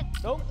 Hố đen.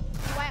 Đúng.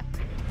 Quạt.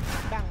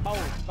 Đàn bầu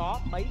có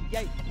mấy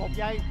giây? 1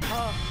 giây.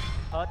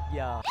 Hết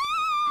giờ.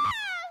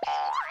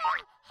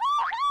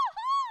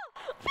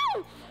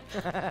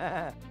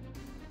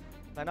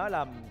 Phải nói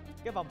là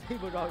cái vòng thi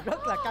vừa rồi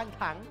rất là căng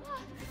thẳng.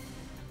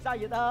 Sao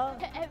vậy Thơ?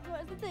 Em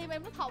tim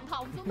em nó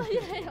thòng xuống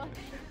tới đây rồi.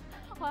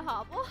 Hồi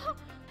hộp quá.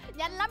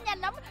 Nhanh lắm.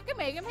 Cái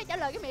miệng em thấy trả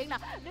lời cái miệng nè.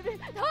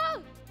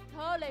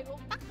 Thơ liền luôn,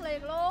 tắt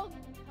liền luôn.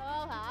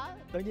 Thơ hả?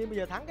 Tự nhiên bây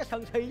giờ thắng cái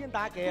sân thi với người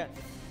ta kìa.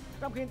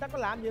 Trong khi người ta có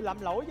làm gì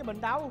làm lỗi với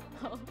mình đâu.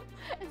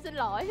 Em xin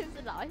lỗi.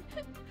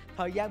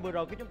 Thời gian vừa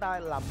rồi của chúng ta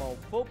là 1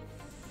 phút.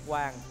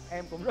 Hoàng,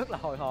 em cũng rất là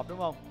hồi hộp đúng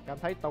không? Cảm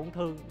thấy tổn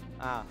thương.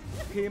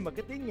 Khi mà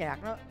cái tiếng nhạc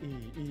nó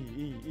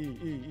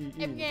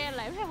em nghe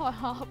là em thấy hồi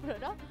hộp rồi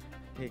đó.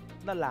 Thiệt,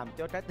 nó làm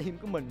cho trái tim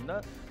của mình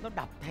nó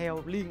đập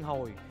theo liên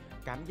hồi.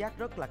 Cảm giác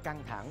rất là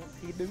căng thẳng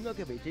khi đứng ở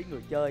cái vị trí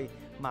người chơi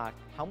mà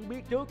không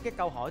biết trước cái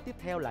câu hỏi tiếp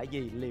theo là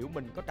gì, liệu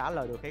mình có trả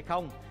lời được hay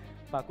không.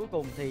 Và cuối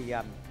cùng thì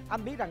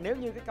anh biết rằng nếu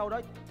như cái câu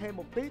đó thêm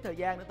một tí thời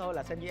gian nữa thôi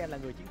là xem như em là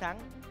người chiến thắng.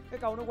 Cái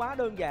câu nó quá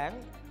đơn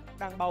giản.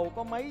 Đàn bầu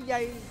có mấy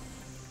giây?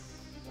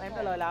 Em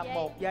trả lời là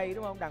 1 giây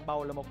đúng không? Đàn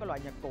bầu là một cái loại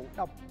nhạc cụ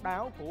độc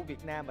đáo của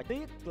Việt Nam và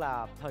tiếc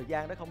là thời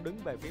gian đã không đứng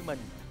về phía mình.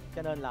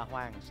 Cho nên là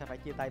Hoàng sẽ phải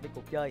chia tay với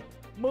cuộc chơi.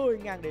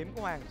 10.000 điểm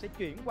của Hoàng sẽ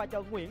chuyển qua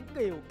cho Nguyễn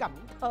Kiều Cẩm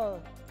Thơ.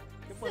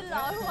 Xin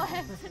lỗi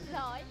Hoàng, xin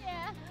lỗi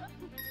nha.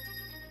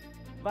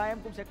 Và em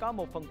cũng sẽ có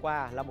một phần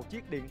quà là một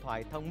chiếc điện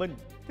thoại thông minh.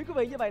 Thưa quý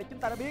vị, như vậy là chúng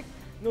ta đã biết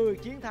người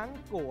chiến thắng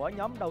của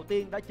nhóm đầu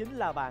tiên đó chính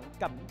là bạn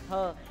Cẩm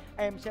Thơ.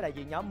 Em sẽ đại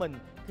diện nhóm mình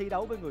thi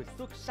đấu với người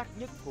xuất sắc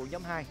nhất của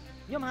nhóm 2.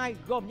 Nhóm 2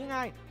 gồm những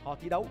ai? Họ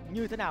thi đấu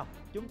như thế nào?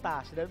 Chúng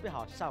ta sẽ đến với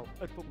họ sau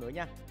ít phút nữa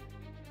nha.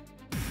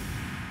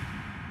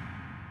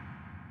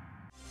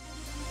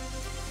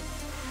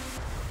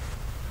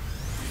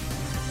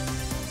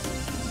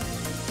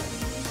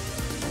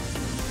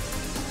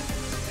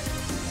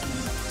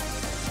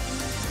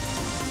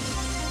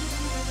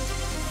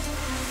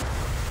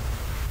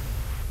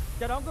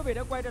 Chào đón quý vị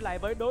đã quay trở lại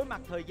với Đối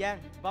Mặt Thời Gian.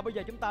 Và bây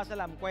giờ chúng ta sẽ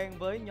làm quen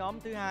với nhóm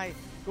thứ hai,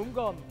 cũng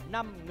gồm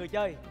 5 người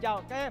chơi.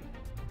 Chào các em.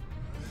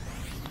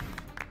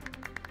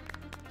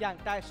 Chàng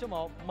trai số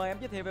 1, mời em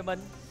giới thiệu về mình.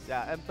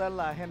 Dạ, em tên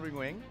là Henry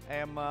Nguyễn.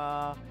 Em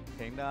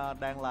hiện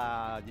đang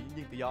là diễn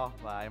viên tự do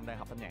và em đang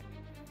học thanh nhạc.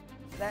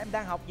 Em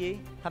đang học gì?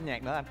 Thanh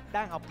nhạc nữa anh.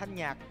 Đang học thanh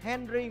nhạc.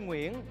 Henry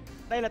Nguyễn,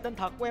 đây là tên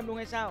thật của em luôn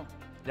hay sao?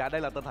 Dạ,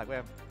 đây là tên thật của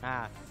em.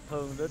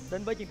 Thường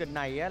đến với chương trình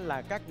này á,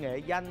 là các nghệ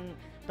danh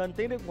tên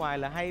tiếng nước ngoài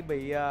là hay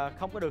bị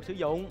không có được sử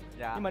dụng.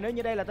 Dạ. Nhưng mà nếu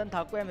như đây là tên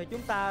thật của em thì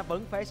chúng ta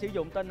vẫn phải sử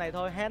dụng tên này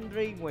thôi,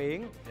 Henry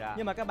Nguyễn. Dạ.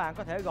 Nhưng mà các bạn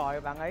có thể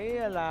gọi bạn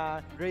ấy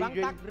là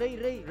vắn tắt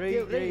Ri.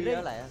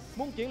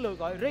 Muốn chuyển lượt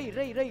gọi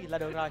Ri là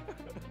được rồi.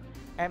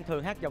 Em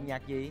thường hát dòng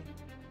nhạc gì?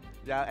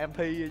 Dạ, em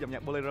thi dòng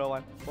nhạc bolero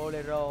anh.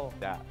 Bolero.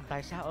 Dạ.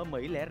 Tại sao ở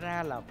Mỹ lẽ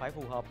ra là phải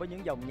phù hợp với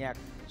những dòng nhạc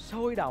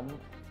sôi động,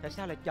 tại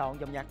sao lại chọn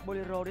dòng nhạc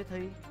bolero để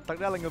thi? Thật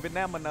ra là người Việt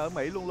Nam mình ở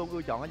Mỹ luôn luôn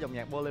ưa chọn cái dòng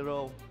nhạc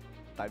bolero.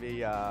 Tại vì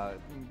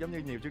giống như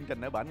nhiều chương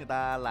trình ở bển người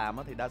ta làm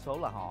thì đa số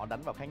là họ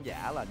đánh vào khán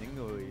giả là những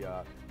người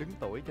đứng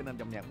tuổi, cho nên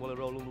dòng nhạc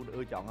bolero luôn luôn được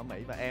ưa chọn ở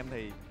Mỹ. Và em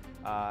thì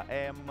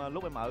em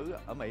lúc em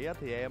ở Mỹ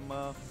thì em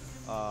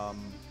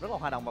rất là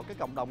hòa đồng vào cái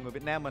cộng đồng người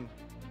Việt Nam mình,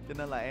 cho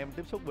nên là em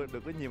tiếp xúc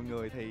được với nhiều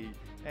người. Thì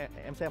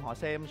em xem họ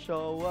xem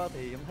show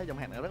thì em thấy dòng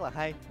nhạc này rất là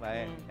hay và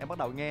em bắt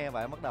đầu nghe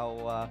và em bắt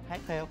đầu hát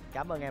theo.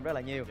 Cảm ơn em rất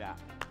là nhiều. Dạ.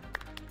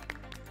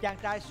 Chàng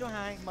trai số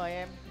 2, mời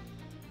em.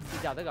 Xin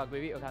chào tất cả quý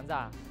vị và khán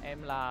giả.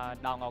 Em là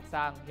Đào Ngọc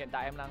Sang, hiện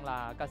tại em đang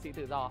là ca sĩ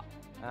tự do.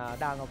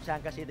 Đào Ngọc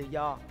Sang, ca sĩ tự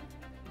do.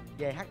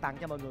 Về hát tặng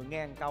cho mọi người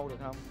nghe một câu được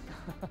không?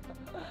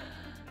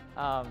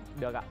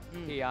 Được ạ.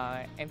 Thì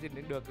em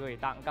xin được gửi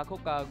tặng ca khúc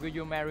Will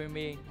You Marry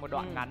Me, một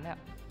đoạn ngắn ạ.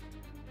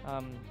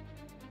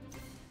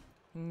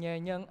 Nhẹ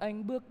nhàng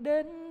anh bước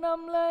đến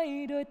nắm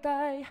lấy đôi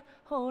tay,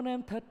 hôn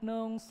em thật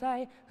nồng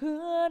say,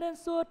 hứa đến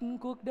suốt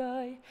cuộc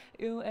đời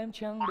yêu em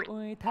chẳng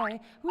đổi thay.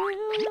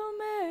 Will you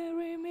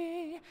marry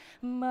me,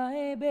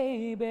 my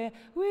baby?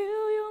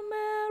 Will you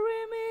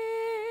marry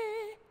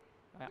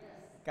me?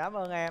 Cảm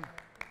ơn em.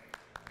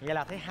 Vậy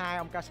là thấy 2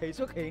 ông ca sĩ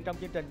xuất hiện trong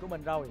chương trình của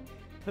mình rồi.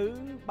 Thứ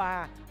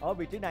 3 ở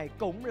vị trí này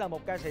cũng là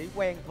một ca sĩ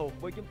quen thuộc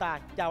với chúng ta.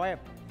 Chào em.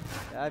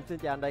 Em xin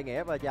chào anh Đại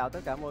Nghĩa và chào tất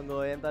cả mọi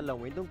người. Em tên là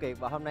Nguyễn Tuấn Kiệt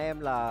và hôm nay em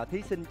là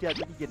thí sinh chơi của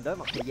chương trình Đối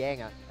Mặt Thời Gian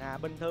ạ.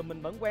 Bình thường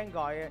mình vẫn quen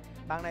gọi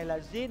bạn này là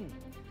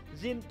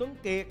Jin Tuấn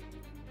Kiệt.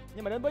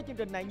 Nhưng mà đến với chương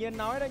trình này như anh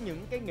nói đó,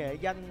 những cái nghệ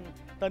danh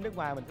tên nước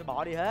ngoài mình phải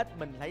bỏ đi hết,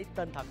 mình lấy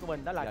tên thật của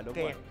mình đó là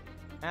Kiệt.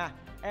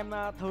 Em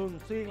thường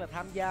xuyên là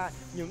tham gia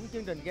những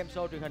chương trình game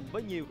show truyền hình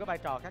với nhiều cái vai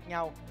trò khác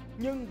nhau.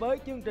 Nhưng với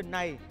chương trình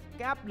này,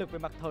 cái áp lực về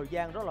mặt thời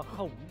gian rất là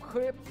khủng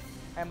khiếp.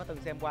 Em đã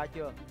từng xem qua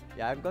chưa?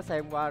 Dạ em có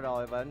xem qua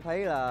rồi và em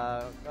thấy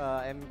là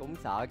em cũng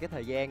sợ cái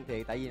thời gian,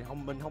 thì tại vì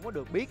mình không có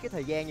được biết cái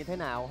thời gian như thế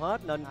nào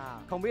hết, nên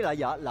không biết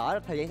là lỡ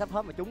thời gian sắp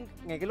hết mà chúng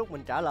ngay cái lúc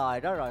mình trả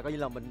lời đó rồi coi như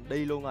là mình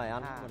đi luôn rồi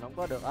anh, mình không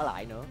có được ở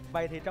lại nữa.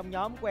 Vậy thì trong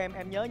nhóm của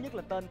em nhớ nhất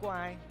là tên của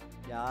ai?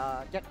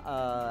 Dạ chắc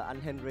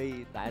anh Henry,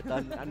 tại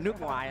tên anh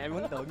nước ngoài em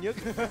ấn tượng nhất.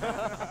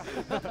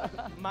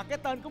 Mà cái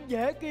tên cũng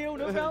dễ kêu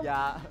nữa phải không?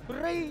 Dạ.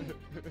 Ri.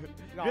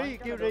 Ri,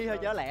 kêu Ri hơi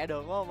trở lẹ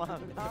được đúng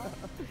không?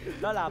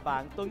 Đó là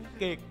bạn Tuấn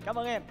Kiệt. Cảm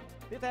ơn em.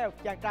 Tiếp theo,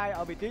 chàng trai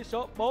ở vị trí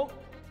số 4.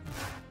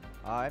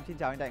 Em xin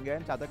chào anh Đại Nghĩa,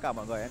 em chào tất cả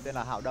mọi người, em tên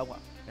là Hạo Đông ạ.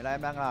 Hiện nay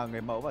em đang là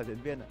người mẫu và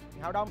diễn viên ạ.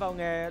 Hạo Đông vào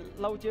nghề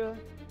lâu chưa?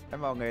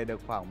 Em vào nghề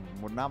được khoảng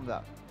 1 năm rồi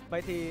ạ.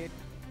 Vậy thì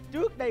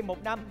trước đây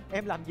 1 năm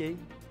em làm gì?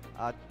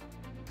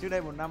 Trước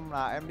đây 1 năm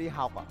là em đi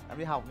học ạ. Em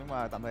đi học nhưng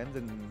mà tạm thời em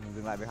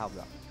dừng lại việc học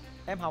rồi ạ.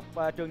 Em học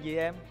trường gì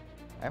em?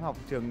 Em học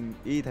trường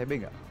Y Thái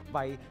Bình ạ.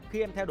 Vậy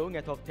khi em theo đuổi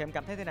nghệ thuật thì em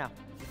cảm thấy thế nào?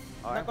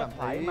 Nó Em có cảm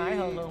thoải thấy mái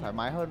hơn không? Thoải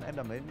mái hơn, em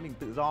cảm thấy mình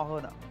tự do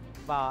hơn ạ.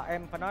 Và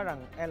em phải nói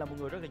rằng em là một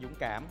người rất là dũng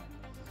cảm.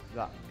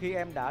 Dạ. Khi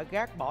em đã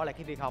gác bỏ lại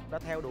cái việc học, đã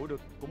theo đuổi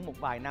được cũng một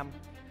vài năm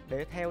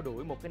để theo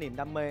đuổi một cái niềm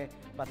đam mê,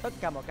 và tất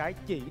cả mọi cái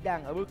chỉ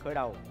đang ở bước khởi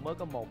đầu, mới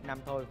có 1 năm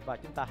thôi. Và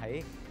chúng ta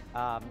hãy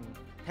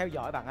theo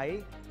dõi bạn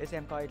ấy để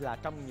xem coi là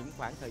trong những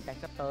khoảng thời gian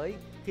sắp tới,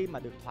 khi mà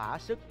được thỏa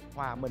sức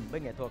hòa mình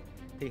với nghệ thuật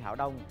thì Hạo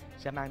Đông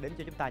sẽ mang đến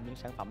cho chúng ta những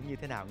sản phẩm như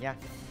thế nào nha.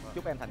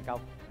 Chúc em thành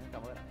công.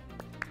 Cảm ơn.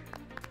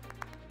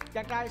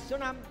 Chàng trai số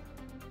 5.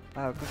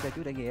 Con chào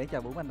chú Đại Nghĩa,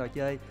 chào 4 anh trò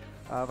chơi.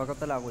 Và con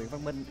tên là Nguyễn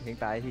Văn Minh. Hiện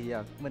tại thì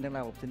Minh đang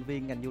là một sinh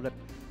viên ngành du lịch,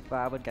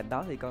 và bên cạnh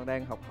đó thì con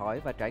đang học hỏi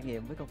và trải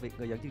nghiệm với công việc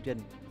người dẫn chương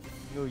trình.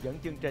 Người dẫn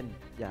chương trình.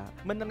 Dạ.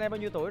 Minh năm nay bao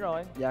nhiêu tuổi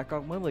rồi? Dạ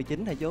con mới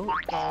 19 thầy chú.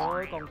 Trời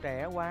ơi, còn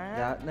trẻ quá.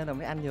 Dạ, nên là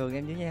mấy anh nhường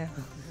em chứ nha.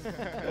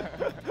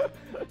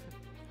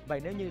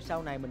 Vậy nếu như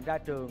sau này mình ra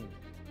trường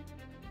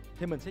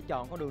thì mình sẽ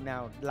chọn con đường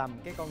nào làm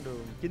cái con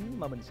đường chính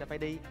mà mình sẽ phải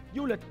đi?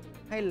 Du lịch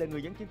hay là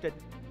người dẫn chương trình?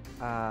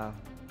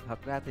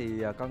 Thật ra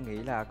thì con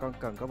nghĩ là con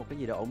cần có một cái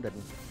gì đó ổn định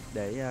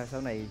để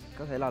sau này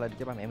có thể lo lắng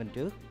cho ba mẹ mình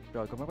trước,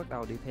 rồi con mới bắt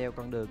đầu đi theo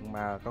con đường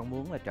mà con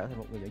muốn là trở thành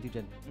một người dẫn chương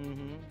trình.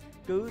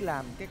 Cứ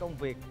làm cái công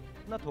việc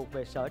nó thuộc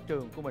về sở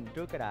trường của mình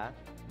trước cái đã,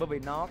 bởi vì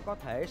nó có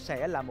thể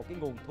sẽ là một cái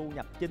nguồn thu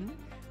nhập chính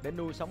để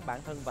nuôi sống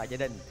bản thân và gia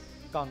đình.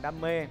 Còn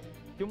đam mê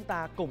chúng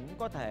ta cũng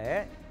có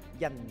thể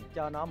dành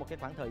cho nó một cái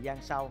khoảng thời gian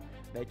sau,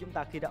 để chúng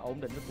ta khi đã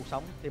ổn định với cuộc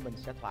sống thì mình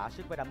sẽ thỏa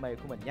sức với đam mê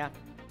của mình nha.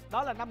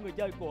 Đó là 5 người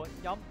chơi của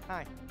nhóm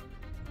 2.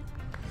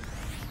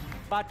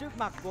 Và trước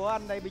mặt của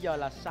anh đây bây giờ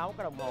là 6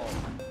 cái đồng hồ: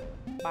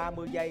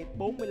 30 giây,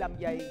 45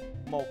 giây,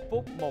 1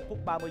 phút, 1 phút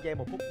 30 giây,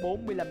 1 phút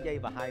 45 giây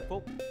và 2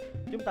 phút.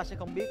 Chúng ta sẽ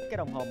không biết cái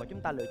đồng hồ mà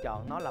chúng ta lựa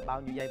chọn nó là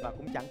bao nhiêu giây, và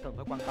cũng chẳng cần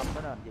phải quan tâm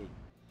tới nó làm gì.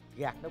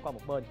 Gạt nó qua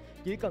một bên,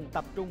 chỉ cần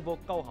tập trung vô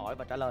câu hỏi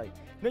và trả lời.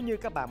 Nếu như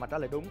các bạn mà trả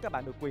lời đúng, các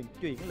bạn được quyền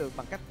chuyển lượt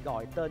bằng cách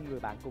gọi tên người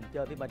bạn cùng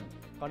chơi với mình.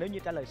 Còn nếu như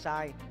trả lời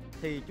sai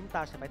thì chúng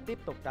ta sẽ phải tiếp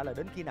tục trả lời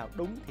đến khi nào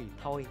đúng thì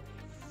thôi.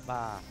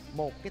 Và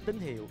một cái tín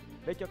hiệu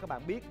để cho các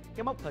bạn biết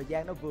cái mốc thời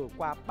gian nó vừa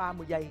qua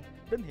 30 giây.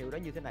 Tín hiệu đó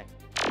như thế này.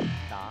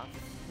 Đó,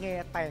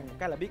 nghe tèn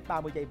cái là biết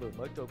 30 giây vừa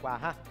mới trôi qua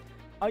ha.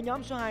 Ở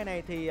nhóm số 2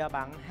 này thì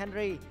bạn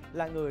Henry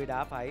là người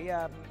đã phải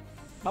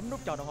bấm nút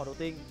chọn đồng hồ đầu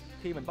tiên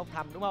khi mình bốc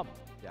thăm, đúng không?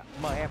 Dạ.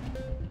 Mời em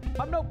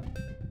bấm nút.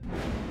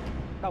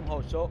 Đồng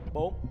hồ số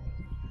 4.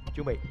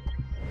 Chuẩn bị.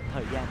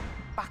 Thời gian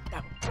bắt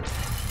đầu.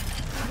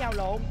 Nhào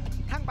lộn,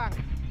 thăng bằng,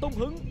 tung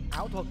hứng,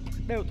 ảo thuật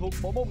đều thuộc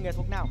bộ môn nghệ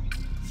thuật nào?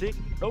 Siết.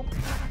 Đúng.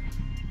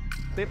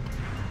 Tiếp.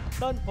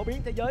 Tên phổ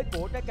biến thế giới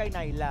của trái cây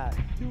này là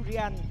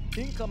durian,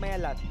 tiếng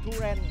Khmer là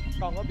thuren,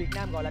 còn ở Việt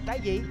Nam gọi là trái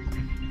gì?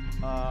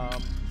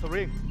 Sầu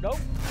riêng. Đúng.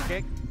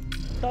 Kiệt.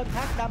 Tên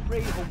thác Đam Ri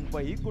hùng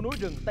vĩ của núi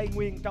rừng Tây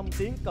Nguyên trong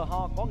tiếng Cờ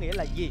Ho có nghĩa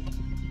là gì?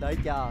 Đợi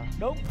chờ.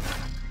 Đúng.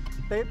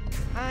 Tiếp.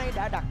 Ai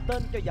đã đặt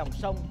tên cho dòng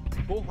sông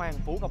của Hoàng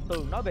Phủ Ngọc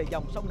Tường nói về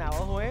dòng sông nào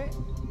ở Huế?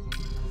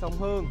 Sông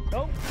Hương.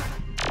 Đúng.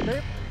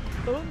 Tiếp.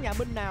 Tướng nhà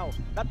Minh nào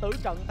đã tử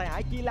trận tại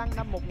Ải Chi Lăng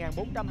năm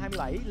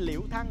 1427?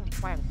 Liễu Thăng,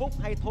 Hoàng Phúc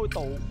hay Thôi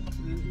Tụ?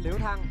 Liễu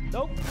Thăng.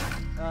 Đúng.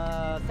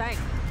 Sang.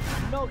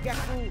 No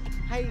Gaku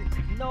hay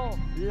No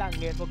là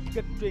nghệ thuật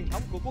kịch truyền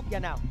thống của quốc gia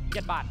nào?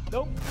 Nhật Bản.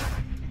 Đúng.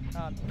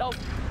 Đông.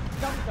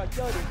 Trong trò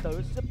chơi điện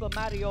tử Super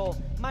Mario,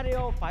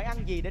 Mario phải ăn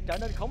gì để trở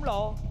nên khổng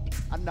lồ?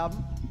 Anh Nấm.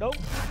 Đúng.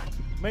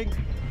 Mình.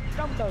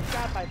 Trong đờn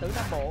ca tài tử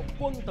Nam Bộ,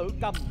 quân tử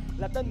cầm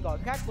là tên gọi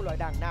khác của loại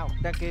đàn nào?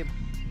 Đan Kim.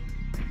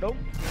 Đúng.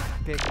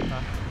 Kiệt.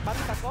 Bánh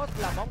tacos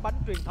là món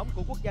bánh truyền thống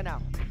của quốc gia nào?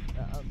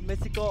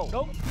 Mexico.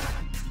 Đúng.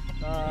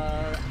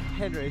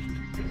 Henry.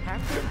 Hãng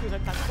phim truyền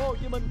hình Thành phố Hồ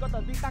Chí Minh có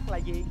tên viết tắt là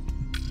gì?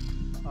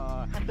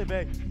 HTV.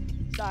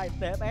 Sai.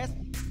 TFS.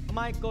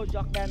 Michael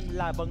Jordan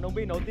là vận động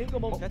viên nổi tiếng của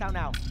môn thể thao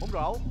nào? Bóng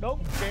rổ.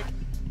 Đúng. Kiệt.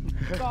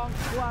 Con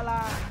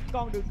koala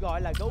còn được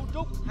gọi là gấu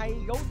trúc hay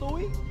gấu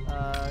túi?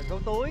 Gấu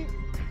túi.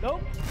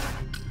 Đúng.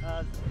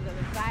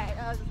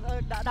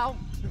 Đông.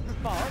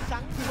 Phở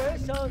sắn Quế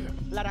Sơn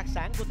là đặc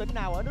sản của tỉnh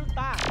nào ở nước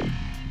ta?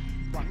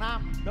 Quảng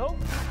Nam. Đúng.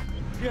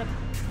 Dịch.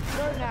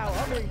 Nơi nào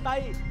ở miền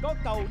Tây có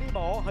cầu đi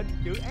bộ hình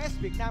chữ S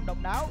Việt Nam độc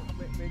đáo?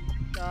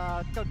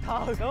 Cần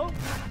Thơ. Đúng.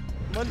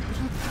 Mình.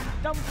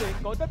 Trong truyện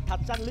cổ tích Thạch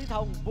Sanh Lý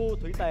Thông, vua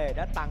Thủy Tề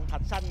đã tặng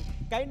Thạch Sanh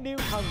cái niêu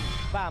thần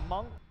và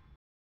món...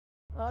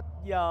 Hết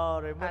giờ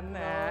rồi Minh. Anh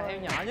à,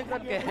 em nhỏ nhất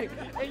đến Kiệt.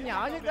 Em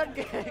nhỏ nhất đến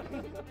Kiệt.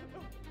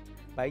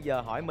 Bây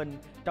giờ hỏi Minh,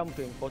 trong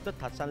truyện cổ tích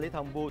Thạch Sanh Lý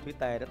Thông, vua Thủy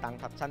Tề đã tặng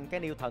Thạch Sanh cái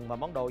niêu thần và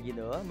món đồ gì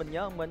nữa? Minh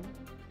nhớ không Minh?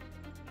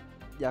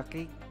 Dạ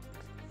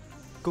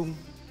cung.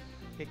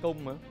 Cây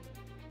cung hả?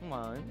 Không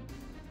phải.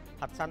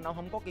 Thạch Xanh ông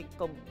không có cây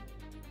cung,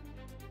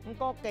 không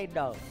có cây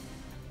đờn.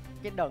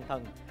 Cái đờn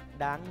thần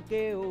đang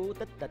kêu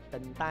tích tịch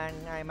tình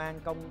tan, ai mang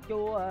công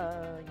chúa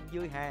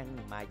dưới hàng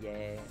mà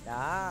về.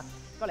 Đó,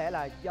 có lẽ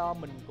là do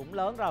mình cũng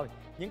lớn rồi,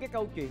 những cái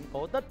câu chuyện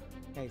cổ tích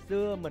ngày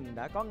xưa mình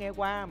đã có nghe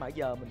qua mà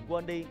giờ mình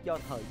quên đi do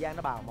thời gian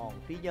nó bào mòn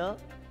trí nhớ.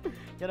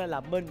 Cho nên là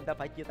Minh đã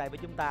phải chia tay với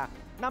chúng ta.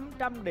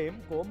 500 điểm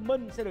của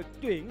Minh sẽ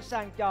được chuyển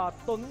sang cho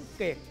Tuấn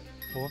Kiệt.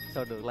 Ủa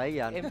sao được lấy vậy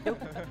anh? Em chúc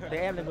thì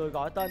em là người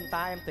gọi tên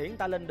ta, em tiễn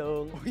ta lên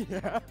đường.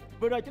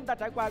 Vừa rồi chúng ta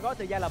trải qua gói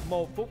thời gian là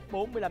 1 phút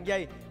 45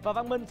 giây. Và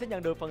Văn Minh sẽ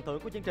nhận được phần thưởng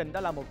của chương trình, đó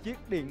là một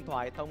chiếc điện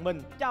thoại thông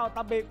minh. Chào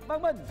tạm biệt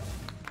Văn Minh.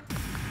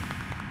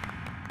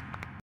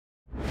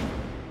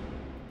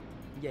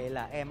 Vậy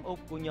là em út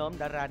của nhóm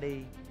đã ra đi.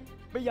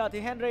 Bây giờ thì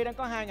Henry đang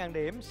có 2.000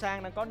 điểm,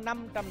 Sang đang có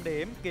 500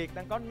 điểm, Kiệt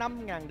đang có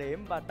 5.000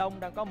 điểm và Đông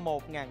đang có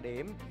 1.000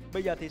 điểm.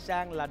 Bây giờ thì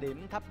Sang là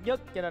điểm thấp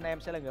nhất, cho nên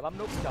em sẽ là người bấm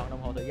nút chọn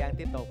đồng hồ thời gian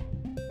tiếp tục.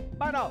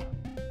 Bắt đầu.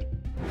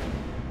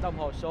 Đồng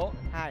hồ số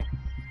 2.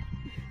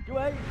 Chú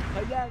ý,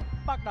 thời gian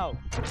bắt đầu.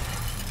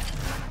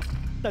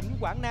 Tỉnh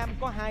Quảng Nam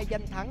có 2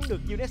 danh thắng được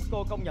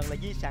UNESCO công nhận là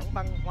di sản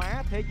văn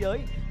hóa thế giới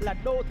là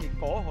đô thị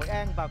cổ Hội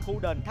An và khu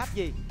đền tháp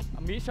gì?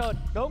 Mỹ Sơn.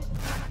 Đúng.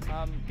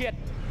 Kiệt.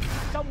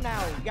 Sông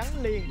nào gắn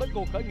liền với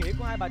cuộc khởi nghĩa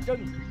của Hai Bà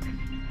Trưng?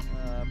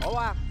 Bỏ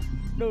qua.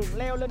 Đường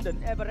leo lên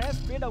đỉnh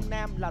Everest phía đông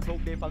nam là thuộc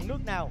địa phận nước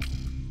nào?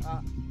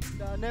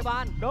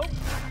 Nepal. Đúng.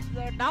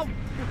 Đông.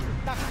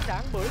 Đặc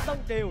sản bưởi Tân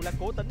Kiều là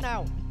của tỉnh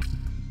nào?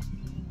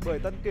 Bưởi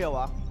Tân Kiều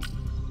ạ?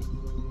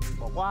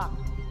 Bỏ qua.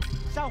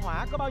 Sao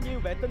Hỏa có bao nhiêu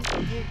vệ tinh tự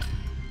nhiên?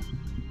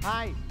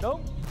 2.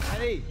 Đúng. Hãy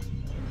đi.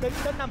 Tính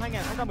đến năm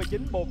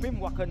 2019, bộ phim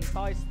hoạt hình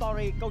Toy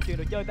Story câu chuyện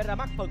đồ chơi đã ra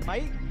mắt phần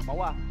mấy? Bỏ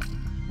qua.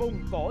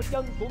 Vùng cổ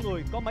chân của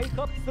người có mấy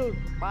khớp xương?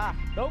 3.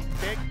 Đúng.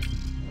 Kiệt.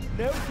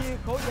 Nếu chia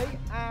khối giấy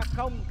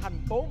A0 thành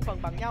 4 phần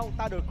bằng nhau,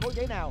 ta được khối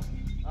giấy nào?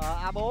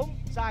 A4.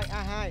 Sai.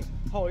 A2.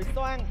 Hội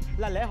Xoan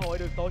là lễ hội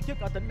được tổ chức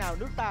ở tỉnh nào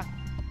nước ta?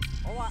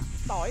 Bỏ qua.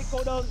 Tỏi cô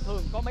đơn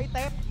thường có mấy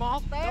tép?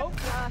 1 tép. Đúng.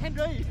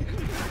 Henry.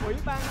 Ủy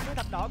ban chữ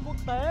thập đỏ quốc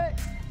tế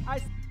hết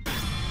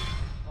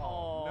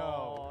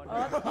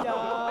giờ.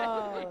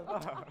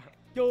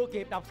 Chưa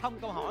kịp đọc xong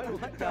câu hỏi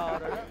luôn, hết giờ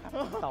rồi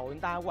đó. Tội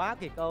người ta quá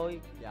Kiệt ơi.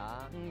 Dạ.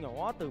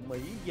 Nhỏ từ Mỹ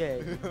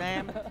về Việt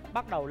Nam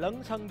bắt đầu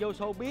lấn sân vô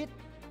showbiz,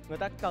 người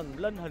ta cần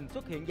lên hình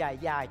xuất hiện dài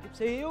dài chút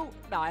xíu.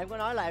 Đầu em có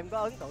nói là em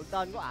có ấn tượng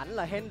tên của ảnh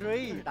là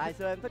Henry. Tại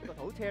xưa em thích cầu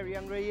thủ Thierry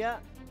Henry á.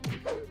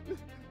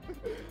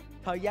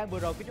 Thời gian vừa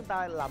rồi của chúng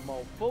ta là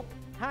 1 phút.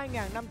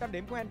 2.500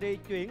 điểm của Henry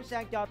chuyển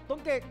sang cho Tuấn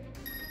Kiệt.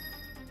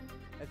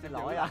 Em xin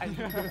lỗi anh.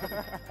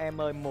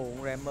 Em ơi,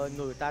 muộn rồi em ơi,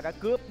 người ta đã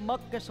cướp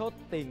mất cái số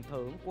tiền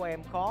thưởng của em,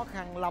 khó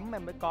khăn lắm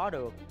em mới có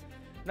được.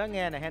 Nói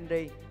nghe nè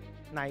Henry,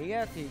 nãy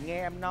thì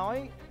nghe em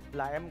nói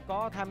là em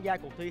có tham gia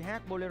cuộc thi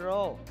hát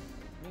bolero,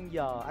 nhưng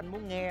giờ anh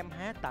muốn nghe em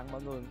hát tặng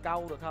mọi người một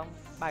câu được không?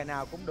 Bài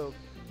nào cũng được,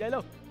 chơi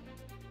luôn.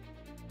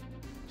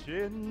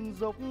 Trên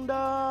dốc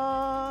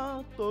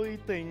đá tôi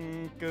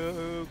tình cờ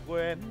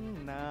quen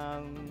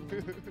nàng,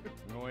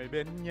 ngồi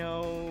bên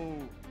nhau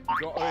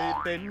gọi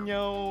tên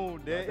nhau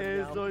để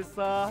rồi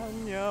xa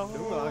nhau.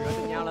 Đúng rồi, gọi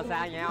tên nhau là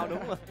xa nhau,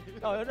 đúng rồi.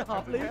 Trời ơi, nó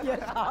hợp lý dễ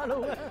sợ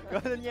luôn.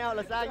 Gọi tên nhau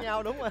là xa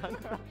nhau, đúng rồi.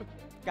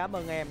 Cảm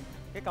ơn em.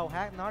 Cái câu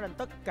hát nói lên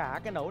tất cả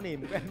cái nỗi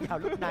niềm của em vào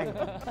lúc này.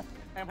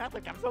 Em hát từ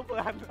cảm xúc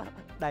của anh.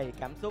 Đầy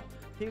cảm xúc.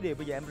 Thiếu điều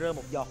bây giờ em rơi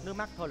một giọt nước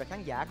mắt thôi là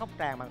khán giả khóc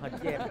tràn màn hình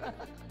cho em.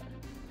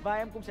 Và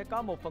em cũng sẽ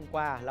có một phần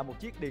quà là một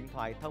chiếc điện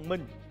thoại thông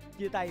minh.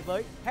 Chia tay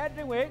với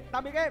Henry Nguyễn.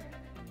 Tạm biệt em.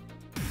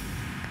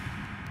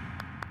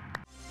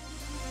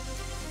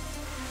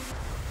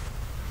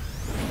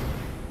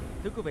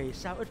 Thưa quý vị,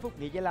 sau ít phút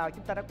nghỉ giải lao,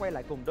 chúng ta đã quay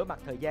lại cùng Đối Mặt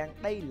Thời Gian.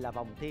 Đây là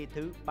vòng thi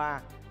thứ 3.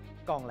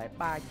 Còn lại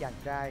 3 chàng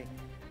trai.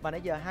 Và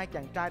nãy giờ 2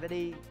 chàng trai đã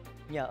đi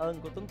nhờ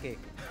ơn của Tuấn Kiệt.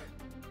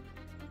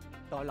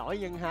 Tội lỗi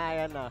nhân 2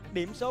 anh à.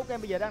 Điểm số của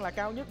em bây giờ đang là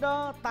cao nhất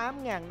đó,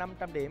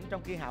 8.500 điểm,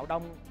 trong khi Hạo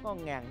Đông có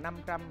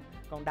 1.500.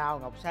 Còn Đào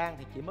Ngọc Sang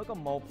thì chỉ mới có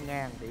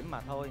 1.000 điểm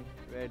mà thôi.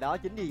 Về đó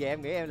chính vì vậy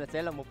em nghĩ em là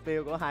sẽ là mục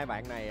tiêu của hai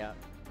bạn này ạ.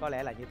 Có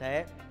lẽ là như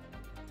thế.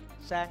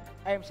 Sang,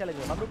 em sẽ là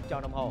người bấm nút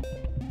chọn đồng hồ.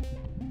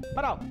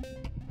 Bắt đầu.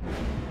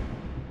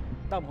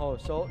 Đồng hồ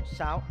số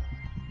 6.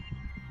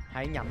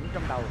 Hãy nhẩm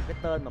trong đầu cái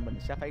tên mà mình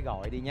sẽ phải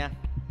gọi đi nha.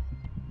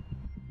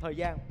 Thời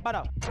gian bắt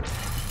đầu.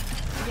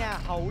 Nhà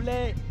Hậu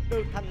Lê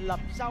được thành lập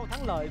sau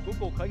thắng lợi của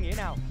cuộc khởi nghĩa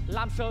nào?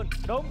 Lam Sơn.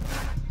 Đúng.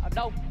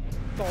 Đông.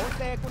 Cổ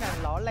xe của nàng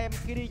Lọ Lem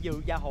khi đi dự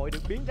dạ hội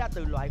được biến ra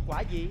từ loại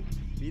quả gì?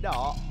 Bí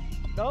đỏ.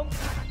 Đúng.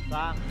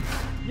 Và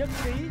Nhất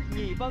Trí,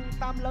 Nhì Vân,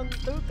 Tam Lân,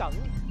 Tứ Cẩn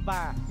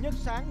và Nhất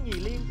Sáng, Nhì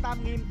Liên, Tam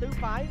Nghiêm, Tứ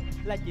Phái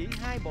là chỉ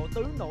 2 bộ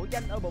tứ nổi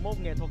danh ở bộ môn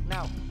nghệ thuật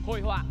nào?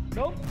 Hội họa.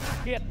 Đúng.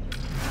 Kiệt.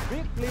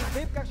 Viết liên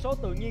tiếp các số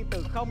tự nhiên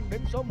từ 0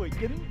 đến số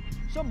 19.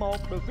 Số 1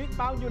 được viết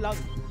bao nhiêu lần?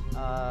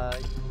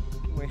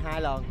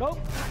 12 lần. Đúng.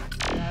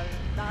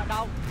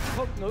 Đâu?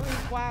 Thuật ngữ y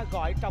khoa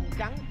gọi tròng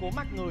trắng của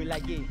mắt người là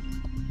gì?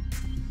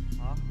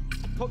 Hả?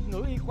 Thuật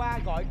ngữ y khoa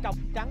gọi tròng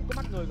trắng của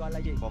mắt người gọi là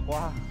gì? Bỏ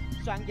qua.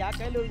 Soạn giả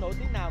cải lương nổi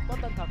tiếng nào có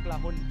tên thật là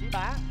Huỳnh Chí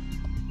Bá?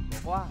 Bỏ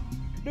qua.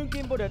 Đương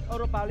kim vô địch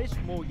Europa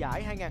League mùa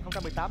giải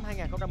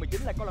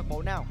 2018-2019 là câu lạc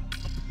bộ nào?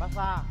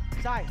 Barca.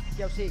 Sai,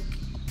 Chelsea.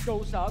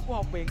 Trụ sở của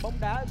Học viện bóng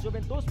đá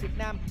Juventus Việt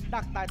Nam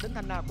đặt tại tỉnh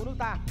thành nào của nước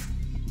ta?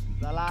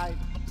 Gia Lai.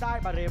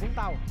 Sai, Bà Rịa Vũng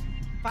Tàu.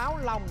 Pháo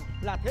lòng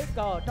là thế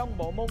cờ trong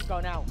bộ môn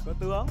cờ nào? Cờ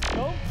tướng.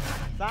 Đúng.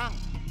 Sang.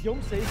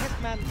 Dũng sĩ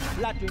Hetman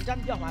là truyện tranh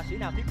do họa sĩ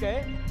nào thiết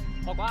kế?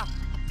 Bỏ qua.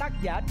 Tác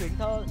giả truyện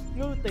thơ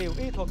Ngư Tiều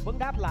y thuật vấn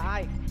đáp là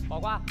ai? Bỏ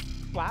qua.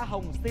 Quả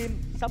hồng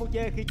sim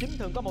Sabuche khi chín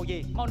thường có màu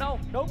gì? Màu nâu.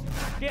 Đúng.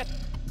 Kiệt.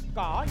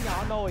 Cỏ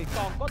nhọ nồi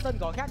còn có tên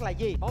gọi khác là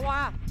gì? Bỏ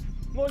qua.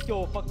 Ngôi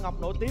chùa Phật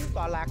Ngọc nổi tiếng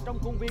tọa lạc trong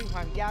khuôn viên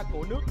hoàng gia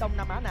của nước Đông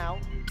Nam Á nào?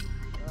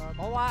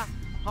 Bỏ qua.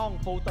 Hòn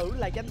Phụ Tử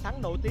là danh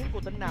thắng nổi tiếng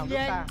của tỉnh nào nước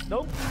ta?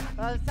 Đúng.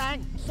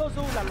 Sang.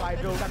 Soju là loại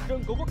rượu đặc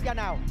trưng của quốc gia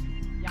nào?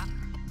 Dạ.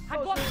 Hàn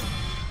Quốc.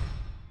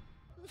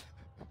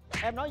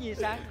 Em nói gì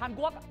Sang? Hàn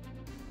Quốc.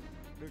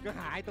 Đừng có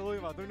hại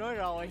tôi mà tôi nói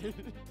rồi.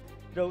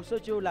 Rượu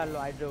soju là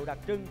loại rượu đặc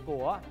trưng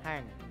của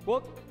Hàn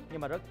Quốc.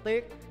 Nhưng mà rất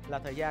tiếc là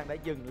thời gian đã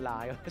dừng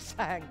lại ở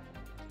Sang.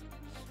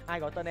 Ai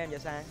gọi tên em vậy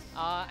Sang?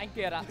 Anh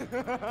Kiệt ạ.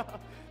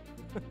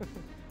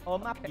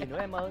 Ôm ấp gì nữa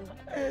em ơi.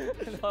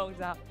 Không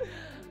sao.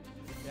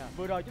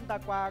 Vừa rồi chúng ta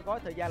qua gói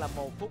thời gian là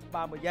 1 phút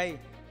 30 giây.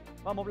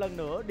 Và một lần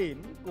nữa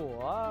điểm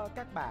của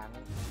các bạn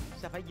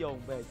sẽ phải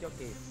dồn về cho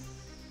Kiệt.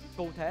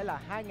 Cụ thể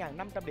là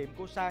 2.500 điểm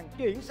của Sang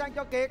chuyển sang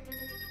cho Kiệt.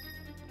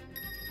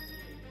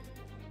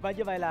 Và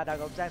như vậy là Đào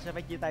Ngọc Sang sẽ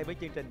phải chia tay với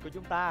chương trình của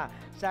chúng ta.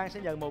 Sang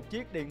sẽ nhận một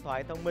chiếc điện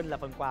thoại thông minh là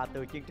phần quà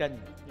từ chương trình.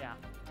 Dạ.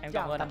 Em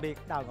Chào cảm ơn tạm biệt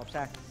Đào Ngọc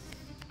Sang.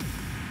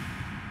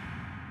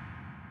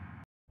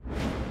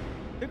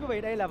 Thưa quý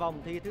vị, đây là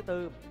vòng thi thứ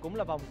tư, cũng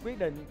là vòng quyết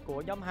định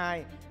của nhóm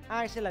 2.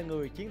 Ai sẽ là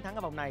người chiến thắng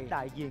ở vòng này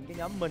đại diện cho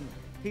nhóm mình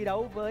thi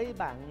đấu với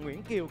bạn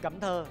Nguyễn Kiều Cẩm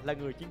Thơ là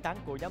người chiến thắng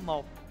của nhóm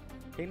 1.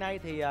 Hiện nay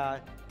thì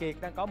Kiệt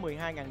đang có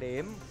 12.000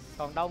 điểm,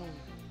 còn Đông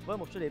với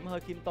một số điểm hơi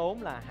khiêm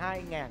tốn là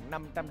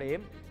 2.500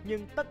 điểm.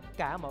 Nhưng tất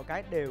cả mọi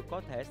cái đều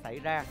có thể xảy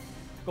ra.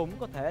 Cũng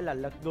có thể là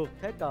lật ngược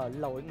thế cờ,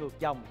 lội ngược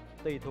dòng,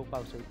 tùy thuộc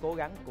vào sự cố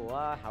gắng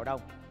của Hạo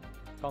Đông.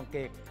 Còn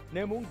Kiệt,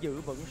 nếu muốn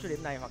giữ vững số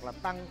điểm này hoặc là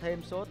tăng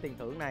thêm số tiền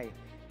thưởng này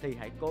thì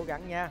hãy cố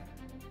gắng nha.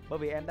 Bởi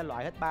vì em đã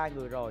loại hết 3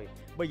 người rồi,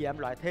 bây giờ em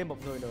loại thêm một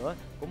người nữa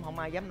cũng không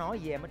ai dám nói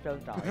gì em hết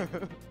trơn trọi.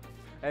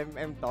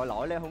 Em tội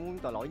lỗi lên, không muốn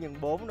tội lỗi nhân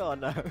 4 đâu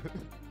anh ạ.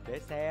 Để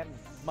xem.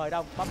 Mời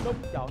Đông bấm nút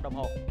chọn đồng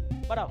hồ.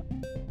 Bắt đầu.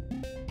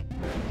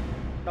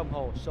 Đồng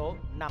hồ số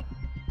 5.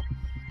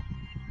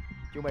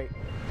 Chuẩn bị.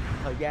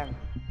 Thời gian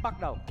bắt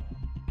đầu.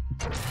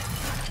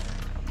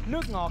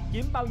 Nước ngọt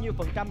chiếm bao nhiêu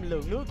phần trăm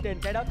lượng nước trên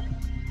trái đất?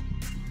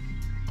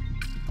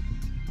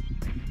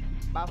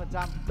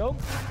 3%. Đúng.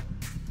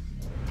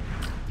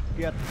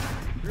 Kiệt.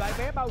 Loại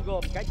vé bao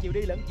gồm cả chiều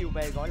đi lẫn chiều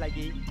về gọi là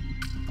gì?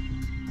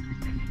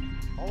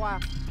 Bỏ qua.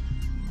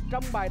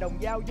 Trong bài đồng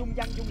dao dung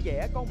văn dung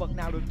vẽ, con vật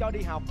nào được cho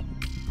đi học?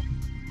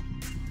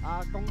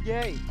 Con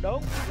dê.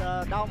 Đúng.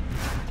 Đông.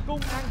 Cung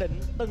An Định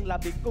từng là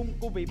biệt cung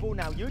của vị vua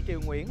nào dưới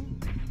triều Nguyễn?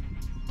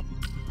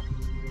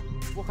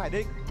 Vua Khải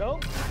Định. Đúng.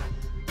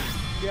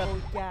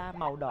 Ôi cha,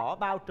 màu đỏ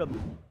bao trùm.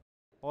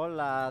 Ủa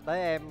là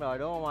tới em rồi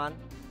đúng không anh?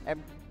 Em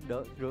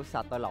được rửa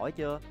sạch tội lỗi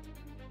chưa?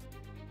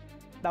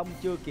 Đông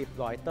chưa kịp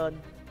gọi tên.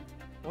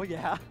 Ủa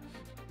dạ?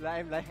 Là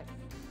em lại...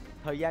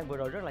 Thời gian vừa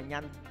rồi rất là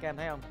nhanh, các em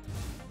thấy không?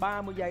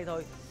 30 giây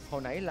thôi.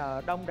 Hồi nãy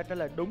là Đông đã trả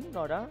lời đúng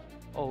rồi đó.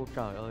 Ôi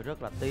trời ơi,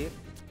 rất là tiếc.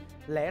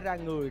 Lẽ ra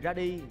người ra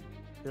đi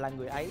là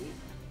người ấy,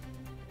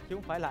 chứ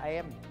không phải là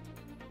em.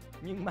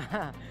 Nhưng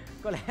mà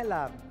có lẽ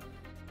là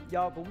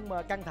do cũng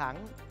căng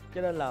thẳng,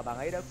 cho nên là bạn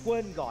ấy đã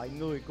quên gọi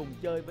người cùng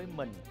chơi với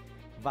mình.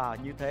 Và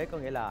như thế có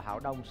nghĩa là Hạo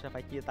Đông sẽ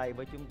phải chia tay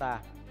với chúng ta.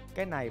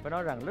 Cái này phải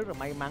nói rằng rất là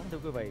may mắn thưa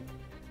quý vị.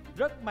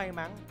 Rất may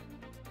mắn.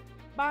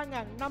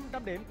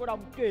 3.500 điểm của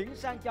Đông chuyển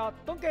sang cho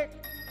Tuấn Kiệt.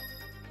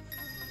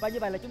 Và như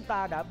vậy là chúng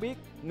ta đã biết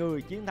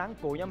người chiến thắng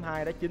của nhóm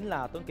 2 đó chính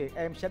là Tuấn Kiệt.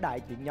 Em sẽ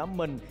đại diện nhóm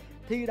mình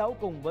thi đấu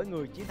cùng với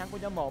người chiến thắng của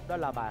nhóm 1, đó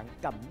là bạn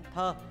Cẩm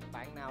Thơ.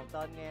 Bạn nào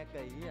tên nghe kỳ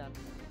với anh?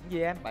 Cái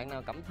gì em? Bạn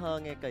nào Cẩm Thơ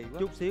nghe kỳ quá.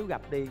 Chút xíu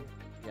gặp đi.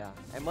 Dạ,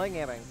 em mới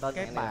nghe bạn tên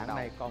cái bạn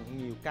này còn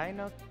nhiều cái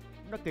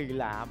nó kỳ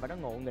lạ và nó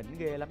ngộ nghĩnh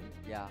ghê lắm.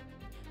 Dạ.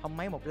 Không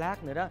mấy một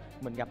lát nữa đó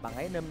mình gặp bạn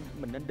ấy nên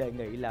mình nên đề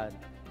nghị là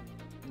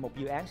một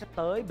dự án sắp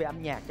tới về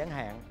âm nhạc chẳng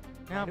hạn.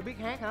 Không? Biết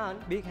hát hả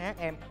anh? Biết hát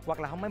em, hoặc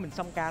là không mấy mình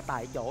song ca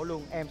tại chỗ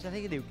luôn, em sẽ thấy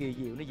cái điều kỳ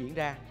diệu nó diễn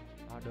ra.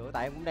 Được,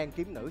 tại em cũng đang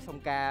kiếm nữ song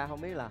ca,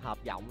 không biết là hợp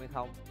giọng hay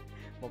không.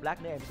 Một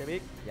lát nữa em sẽ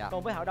biết. Dạ.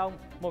 Còn với Hạo Đông,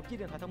 một chiếc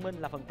điện thoại thông minh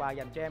là phần quà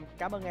dành cho em.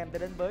 Cảm ơn em đã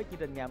đến với chương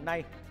trình ngày hôm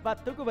nay. Và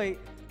thưa quý vị,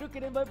 trước khi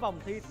đến với vòng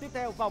thi tiếp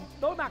theo, vòng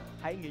đối mặt,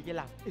 hãy nghỉ giải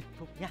lao ít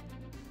phút nha.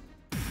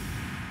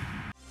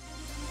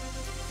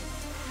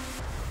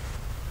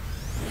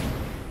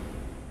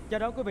 Chào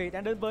đón quý vị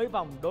đang đến với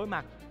vòng đối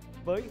mặt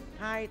với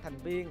hai thành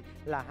viên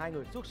là hai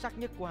người xuất sắc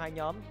nhất của hai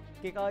nhóm.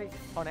 Kiệt ơi,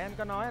 hồi nãy anh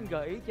có nói anh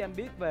gợi ý cho em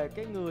biết về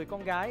cái người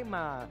con gái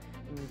mà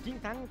chiến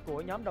thắng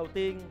của nhóm đầu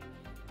tiên,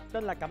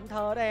 tên là Cẩm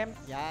Thơ đó em.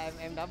 Dạ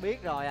em đã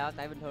biết rồi ạ,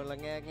 tại bình thường là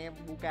nghe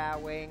Puka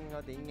quen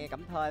thôi, tiện nghe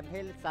Cẩm Thơ em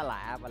thấy xa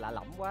lạ và lạ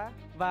lẫm quá.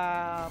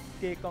 Và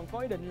Kiệt còn có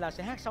ý định là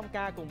sẽ hát song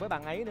ca cùng với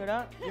bạn ấy nữa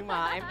đó. Nhưng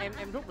mà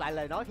em rút lại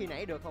lời nói khi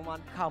nãy được không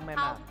anh? Không em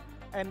Không.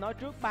 Em nói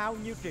trước bao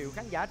nhiêu triệu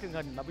khán giả truyền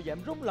hình mà bây giờ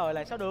em rút lời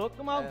lại sao được,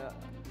 đúng không?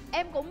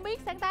 Em cũng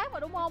biết sáng tác mà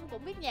đúng không?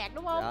 Cũng biết nhạc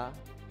đúng không? Dạ.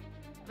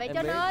 Vậy Em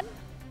cho biết. nên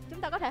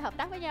chúng ta có thể hợp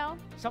tác với nhau.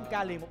 Xong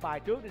ca liền một bài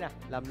trước đi nè.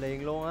 Làm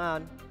liền luôn á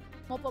anh.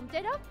 Một vòng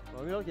trái đất.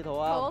 Mọi người chị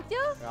thua không? Thuộc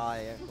chứ.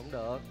 Rồi cũng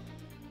được.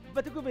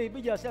 Và thưa quý vị,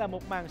 bây giờ sẽ là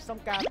một màn song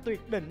ca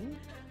tuyệt đỉnh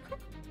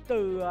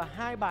từ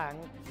hai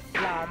bạn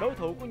là đối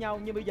thủ của nhau,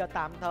 nhưng bây giờ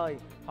tạm thời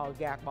họ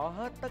gạt bỏ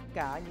hết tất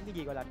cả những cái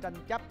gì gọi là tranh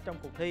chấp trong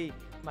cuộc thi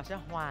mà sẽ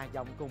hòa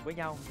giọng cùng với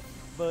nhau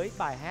với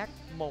bài hát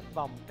Một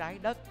Vòng Trái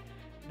Đất,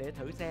 để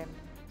thử xem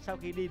sau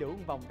khi đi đủ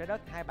một vòng trái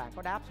đất hai bạn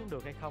có đáp xuống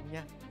được hay không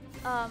nha.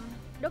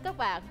 Đối các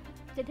bạn,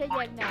 trên thế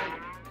gian này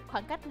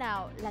khoảng cách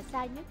nào là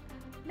xa nhất?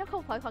 Nó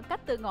không phải khoảng cách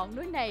từ ngọn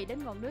núi này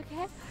đến ngọn núi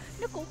khác,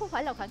 nó cũng không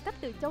phải là khoảng cách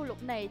từ châu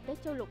lục này tới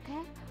châu lục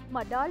khác,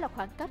 mà đó là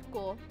khoảng cách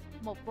của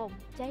một vòng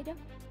trái đất.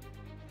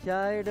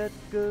 Trái đất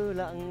cứ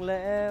lặng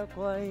lẽ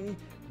quay,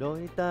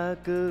 đôi ta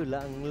cứ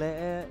lặng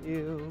lẽ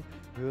yêu,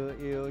 hứa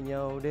yêu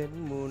nhau đến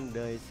muôn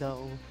đời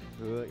sau,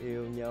 hứa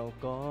yêu nhau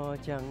có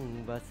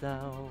trăng và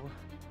sao.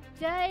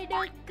 Trái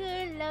đất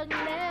cứ lặng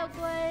lẽ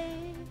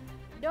quay,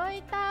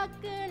 đôi ta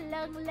cứ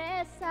lặng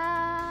lẽ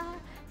xa.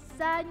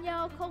 Xa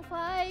nhau không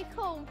phải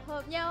không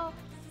hợp nhau,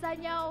 xa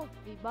nhau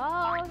vì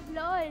bao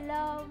lỗi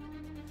lầm.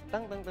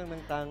 Tăng tăng tăng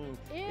tăng tăng.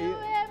 Yêu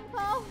em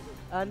không?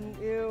 Anh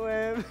yêu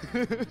em.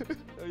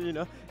 Cái gì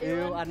nữa?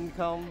 Yêu anh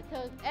không?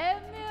 Thật em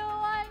yêu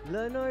anh.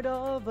 Lời nói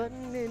đó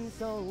vẫn in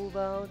sâu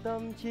vào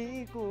tâm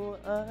trí của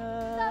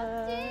anh.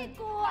 Tâm trí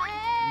của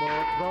em.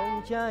 Một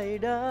vòng trái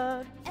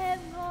đất, em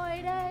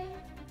ngồi đây,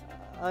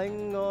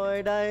 anh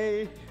ngồi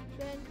đây,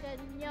 bên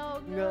cạnh nhau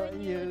ngỡ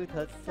như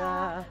thật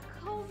xa,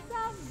 không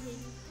dám nhìn,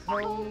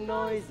 không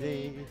nói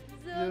gì,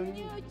 dường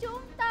như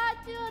chúng ta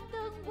chưa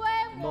từng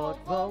quen.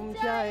 một vòng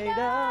trái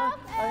đất.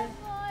 Em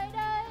ngồi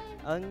đây,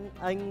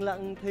 Anh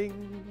lặng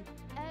thinh.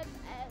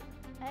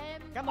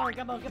 Em Cảm ơn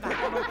các bạn,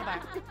 cảm ơn các bạn.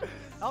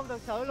 Không,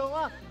 thật sự luôn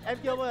á, em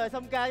chưa bao giờ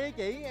xông ca với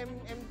chị, em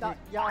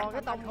dò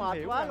cái tông mệt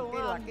quá luôn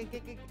á.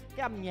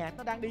 Cái âm nhạc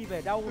nó đang đi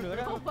về đâu nữa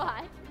đó. không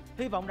phải.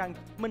 Hy vọng rằng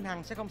Minh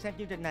Hằng sẽ không xem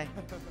chương trình này.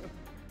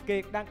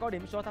 Kiệt đang có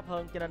điểm số thấp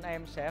hơn cho nên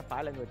em sẽ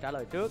phải là người trả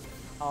lời trước.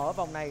 Ở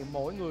vòng này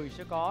mỗi người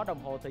sẽ có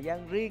đồng hồ thời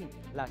gian riêng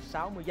là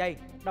 60 giây.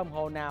 Đồng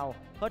hồ nào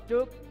hết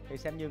trước thì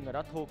xem như người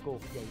đó thua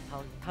cuộc vậy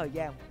thôi. Thời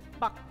gian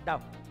bắt đầu.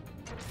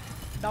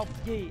 Đọc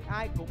gì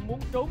ai cũng muốn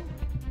trúng?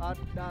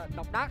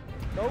 Độc đắc.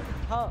 Đúng.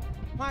 Thơ.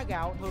 Hoa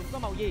gạo thường có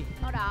màu gì?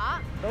 Màu đỏ.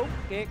 Đúng.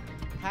 Kiệt.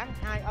 Tháng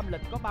 2 âm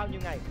lịch có bao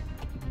nhiêu ngày?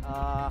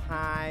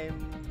 2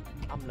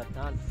 âm lịch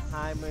anh,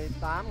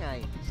 28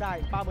 ngày.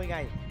 Sai, 30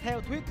 ngày.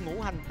 Theo thuyết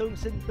ngũ hành tương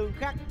sinh tương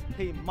khắc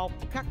thì mộc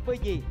khắc với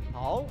gì?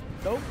 Thổ.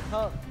 Đúng.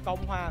 Thơ.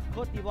 Cộng hòa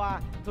Côte d'Ivoire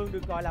thường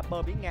được gọi là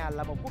bờ biển Ngà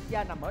là một quốc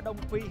gia nằm ở Đông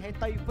Phi hay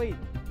Tây Phi?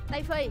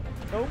 Tây Phi.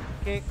 Đúng.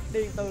 Kiệt.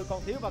 Điền từ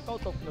còn thiếu vào câu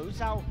tục ngữ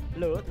sau: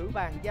 lửa thử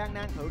vàng gian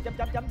nan thử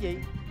chấm gì?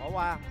 Bỏ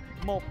qua.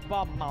 Một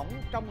vòm mỏng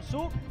trong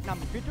suốt nằm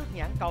phía trước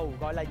nhãn cầu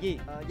gọi là gì?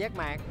 Giác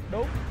mạc.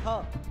 Đúng.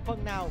 Thơ.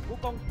 Phần nào của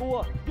con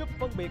cua giúp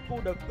phân biệt cua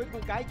đực với cua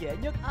cái dễ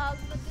nhất?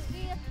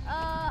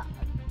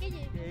 Cái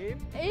gì? Yếm.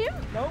 Yếm.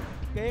 Đúng.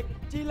 Kiệt.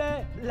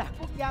 Chile là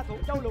quốc gia thuộc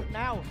châu lục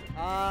nào?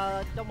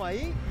 Trong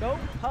Mỹ. Đúng.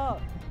 Thơ.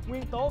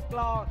 Nguyên tố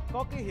clo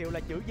có ký hiệu là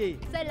chữ gì?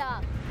 CL.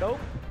 Đúng.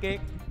 Kiệt.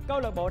 Câu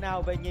lạc bộ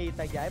nào về nhì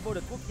tại giải vô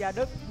địch quốc gia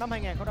Đức năm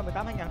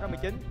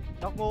 2018-2019?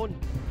 Dortmund.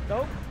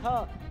 Đúng.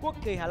 Thơ. Quốc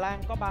kỳ Hà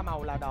Lan có 3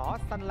 màu là đỏ,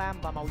 xanh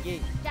lam và màu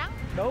gì? Trắng.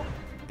 Đúng.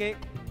 Kiệt.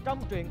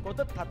 Trong truyện cổ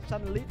tích Thạch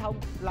Sanh Lý Thông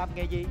làm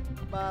nghề gì?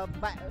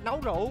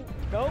 Nấu rượu.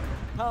 Đúng.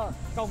 Thơ.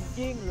 Cồng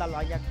chiên là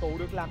loại nhạc cụ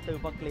được làm từ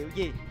vật liệu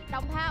gì?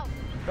 Đồng thau.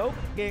 Đúng.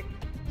 Kiệt.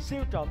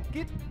 Siêu trộm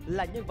Kid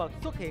là nhân vật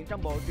xuất hiện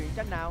trong bộ truyện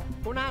tranh nào?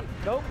 Conan.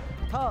 Đúng.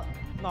 Thơ.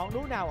 Ngọn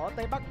núi nào ở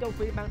Tây Bắc châu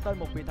Phi mang tên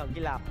một vị thần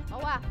Hy Lạp? Bỏ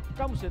qua.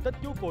 Trong sự tích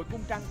chú Cuội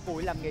cung trăng,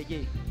 Cuội làm nghề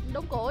gì?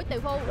 Đúng củi, tỷ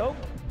phu. Đúng.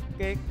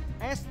 Kiệt.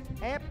 S,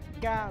 F,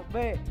 K, V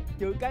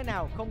chữ cái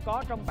nào không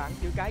có trong bảng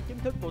chữ cái chính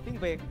thức của tiếng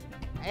Việt?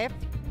 F.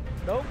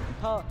 Đúng.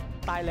 Thơ.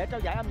 Tại lễ trao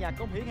giải âm nhạc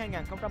Cống Hiến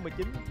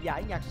 2019,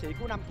 giải nhạc sĩ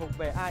của năm thuộc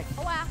về ai?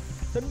 Bỏ qua.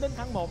 Tính đến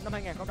tháng 1 năm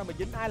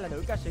 2019, ai là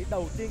nữ ca sĩ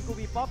đầu tiên của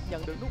V-pop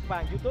nhận được nút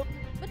vàng YouTube?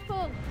 Bích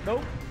Phương.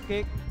 Đúng.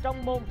 Kiệt.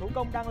 Trong môn thủ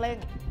công đan len,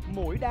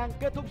 mũi đan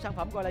kết thúc sản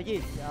phẩm gọi là gì?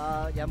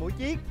 Dạ mũi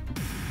chiếc.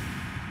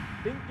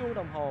 Tiếng chuông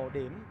đồng hồ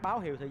điểm báo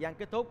hiệu thời gian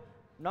kết thúc.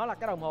 Nó là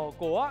cái đồng hồ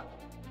của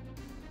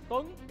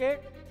Tuấn Kiệt.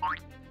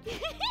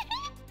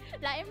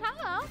 Là em thắng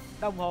hả?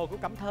 Đồng hồ của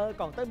Cẩm Thơ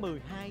còn tới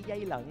 12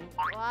 giây lận.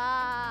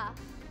 Wow.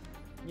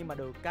 Nhưng mà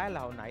được cái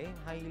là hồi nãy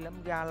hay lắm,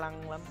 ga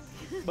lăng lắm.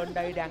 Bên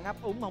đây đang ấp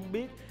úng không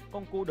biết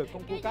con cua được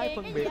con cua cái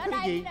phân biệt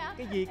cái gì?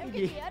 Cái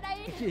gì? Ở đây.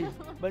 Cái gì?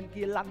 Bên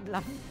kia lanh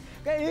lắm.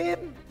 Cái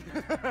im.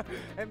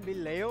 Em bị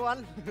liệu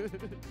anh.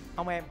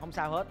 Không em, không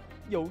sao hết.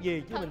 Vụ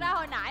gì chứ Thật mình. ra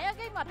hồi nãy á,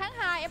 cái mà tháng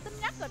 2 em tính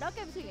nhắc rồi đó,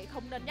 cái em suy nghĩ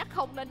không nên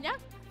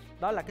nhắc.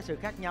 Đó là cái sự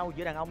khác nhau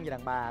giữa đàn ông và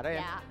đàn bà đó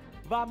em. Dạ.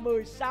 Và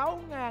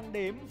 16.000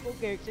 điểm của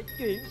Kiệt sẽ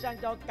chuyển sang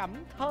cho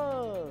Cẩm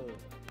Thơ.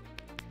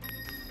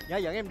 Nhớ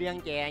dẫn em đi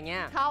ăn chè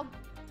nha. Không.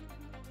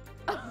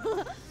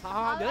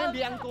 Thôi để em đi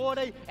ăn cua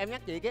đi. Em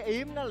nhắc chị cái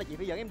yếm đó là chị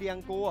phải dẫn em đi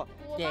ăn cua.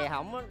 Chè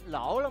hỏng á,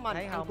 lỗ lắm anh.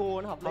 Thấy Ăn không?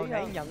 cua nó hợp lý Hồi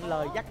nãy hơn. nhận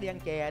lời dắt đi ăn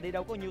chè đi,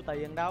 đâu có nhiêu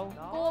tiền đâu.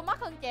 Cua mắc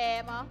hơn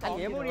chè mà. Anh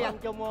Nghĩa muốn đi ăn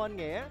chung không anh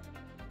Nghĩa?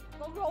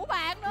 Còn rủ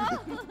bạn nữa.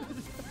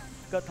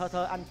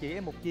 Thơ anh chỉ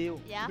em một chiêu.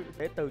 Dạ.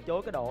 Để từ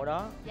chối cái độ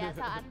đó. Dạ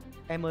sao anh?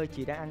 Em ơi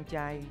chị đang ăn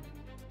chay.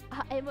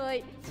 Em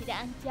ơi chị đã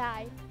ăn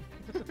chay.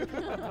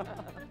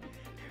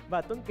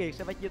 Và Tuấn Kiệt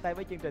sẽ phải chia tay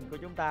với chương trình của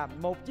chúng ta.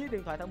 Một chiếc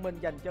điện thoại thông minh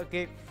dành cho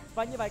Kiệt.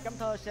 Và như vậy Cẩm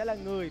Thơ sẽ là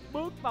người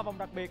bước vào vòng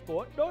đặc biệt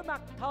của Đối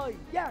Mặt Thời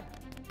Gian.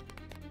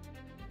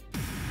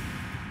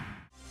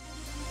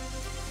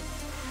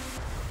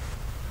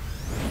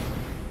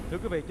 Thưa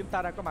quý vị, chúng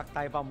ta đang có mặt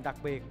tại vòng đặc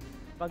biệt.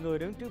 Và người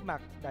đứng trước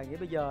mặt Đại Nghĩa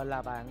bây giờ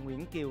là bạn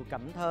Nguyễn Kiều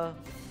Cẩm Thơ.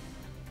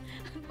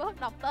 Anh bớt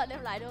đọc tên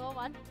em lại được không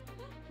anh?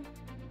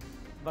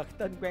 Và cái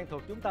tên quen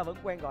thuộc chúng ta vẫn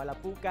quen gọi là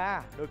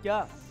Puka, được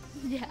chưa?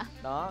 Dạ.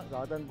 Đó,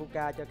 gọi tên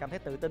Puka cho cảm thấy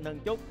tự tin hơn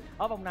chút.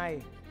 Ở vòng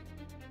này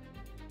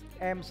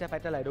em sẽ phải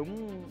trả lời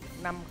đúng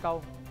 5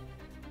 câu.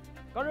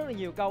 Có rất là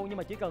nhiều câu nhưng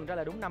mà chỉ cần trả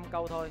lời đúng 5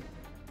 câu thôi.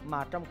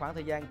 Mà trong khoảng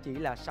thời gian chỉ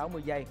là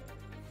 60 giây.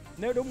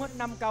 Nếu đúng hết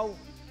 5 câu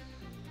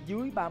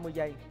dưới 30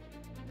 giây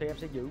thì em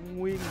sẽ giữ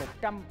nguyên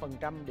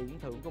 100% điểm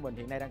thưởng của mình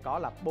hiện nay đang có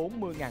là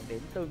 40.000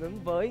 điểm, tương ứng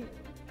với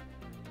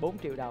 4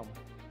 triệu đồng.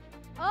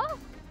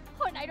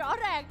 Hồi nãy rõ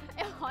ràng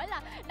em hỏi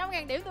là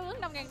 5.000 điểm tương ứng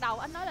 5.000 đồng.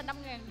 Anh nói là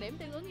 5.000 điểm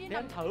tương ứng với Thì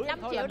anh thử 5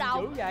 em thôi triệu làm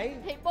đồng. dữ vậy.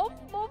 Thì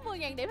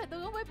 40.000 điểm là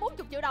tương ứng với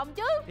 40 triệu đồng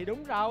chứ. Thì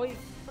đúng rồi,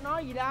 có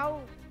nói gì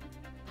đâu.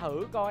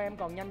 Thử coi em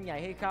còn nhanh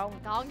nhạy hay không.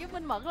 Còn với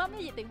Minh Mẫn lắm,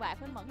 cái gì tiền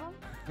bạc Minh Mẫn lắm.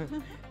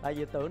 Tại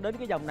vì tưởng đến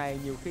cái dòng này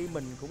nhiều khi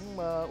mình cũng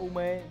u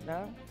mê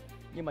đó.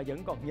 Nhưng mà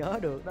vẫn còn nhớ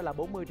được đó là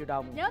 40 triệu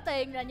đồng. Nhớ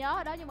tiền là nhớ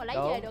ở đó nhưng mà lấy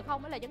Đúng. về được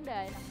không mới là vấn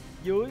đề nè.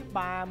 Dưới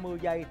 30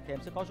 giây thì em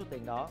sẽ có số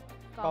tiền đó.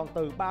 Còn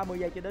từ 30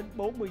 giây cho đến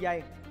 40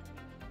 giây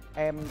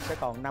em sẽ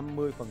còn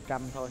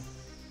 50% thôi.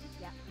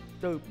 Dạ.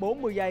 Từ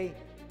 40 giây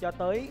cho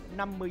tới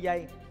 50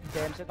 giây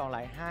thì em sẽ còn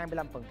lại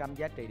 25%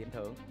 giá trị điểm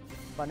thưởng.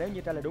 Và nếu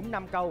như trả lời đúng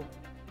 5 câu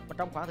mà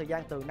trong khoảng thời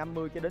gian từ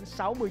 50 cho đến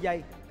 60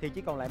 giây thì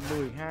chỉ còn lại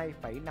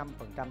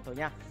 12,5% thôi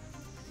nha.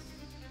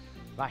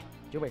 Rồi,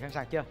 chuẩn bị sẵn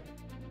sàng chưa?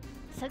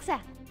 Sẵn sàng.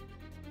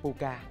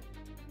 Puka,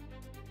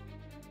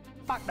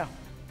 bắt đầu.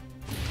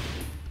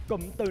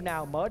 Cụm từ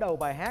nào mở đầu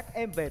bài hát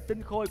Em Về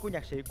Tinh Khôi của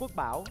nhạc sĩ Quốc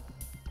Bảo?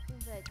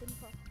 Về tinh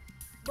khôi.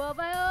 Bờ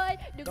vai ơi,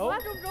 đừng Đúng. quá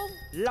run run.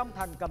 Long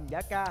Thành Cầm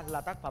Giả Ca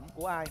là tác phẩm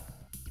của ai?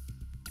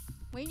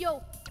 Nguyễn Du.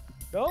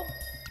 Đúng.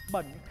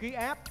 Bệnh khí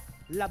áp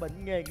là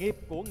bệnh nghề nghiệp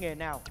của nghề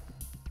nào?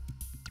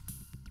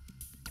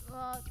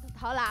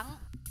 Thợ lặn.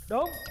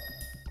 Đúng.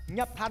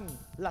 Nhập thành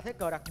là thế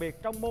cờ đặc biệt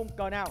trong môn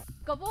cờ nào?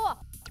 Cờ vua.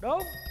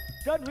 Đúng.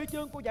 Trên huy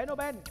chương của giải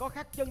Nobel có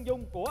khắc chân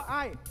dung của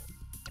ai?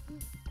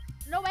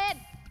 Nobel.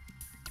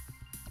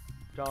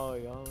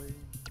 Trời ơi.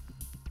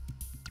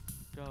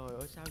 Trời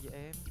ơi sao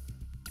vậy em?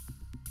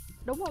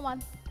 Đúng không anh?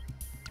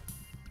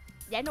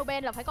 Giải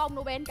Nobel là phải có ông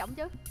Nobel trọng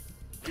chứ.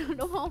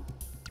 Đúng không?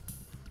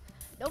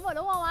 Đúng rồi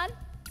đúng không anh?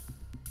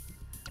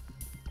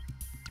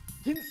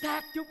 Chính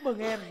xác, chúc mừng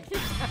em.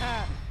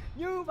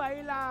 Như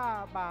vậy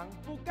là bạn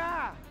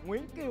Puka,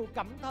 Nguyễn Kiều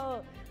Cẩm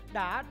Thơ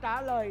đã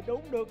trả lời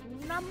đúng được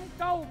 5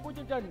 câu của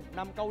chương trình.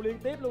 5 câu liên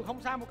tiếp luôn,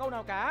 không sai một câu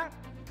nào cả.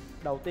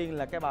 Đầu tiên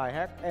là cái bài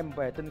hát Em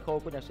Về Tinh Khôi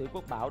của nhạc sĩ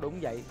Quốc Bảo, đúng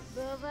vậy.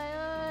 Bờ vai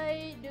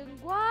ơi, đừng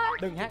quá.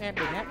 Đừng hát em,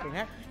 đừng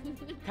hát.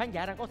 Khán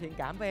giả đang có thiện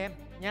cảm với em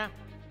nha.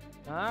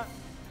 Đó.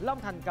 Long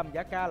Thành Cầm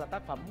Giả Ca là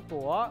tác phẩm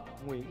của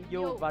Nguyễn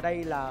Du. Và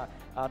đây là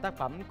tác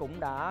phẩm cũng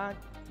đã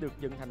được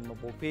dựng thành một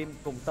bộ phim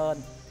cùng tên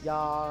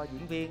do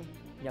diễn viên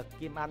Nhật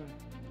Kim Anh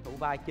thủ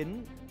vai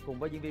chính cùng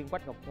với diễn viên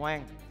Quách Ngọc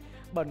Ngoan.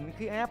 Bệnh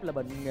khí áp là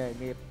bệnh nghề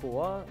nghiệp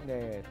của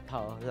nghề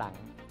thợ lặn.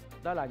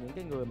 Đó là những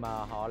cái người mà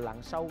họ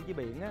lặn sâu dưới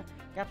biển á,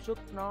 cái áp suất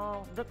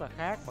nó rất là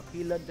khác, và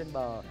khi lên trên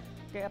bờ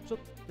cái áp suất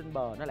trên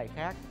bờ nó lại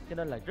khác, cho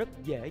nên là rất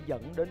dễ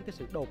dẫn đến cái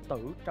sự đột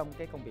tử trong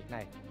cái công việc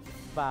này.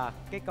 Và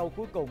cái câu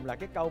cuối cùng là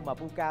cái câu mà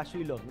Puka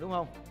suy luận, đúng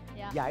không?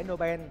 Dạ. Giải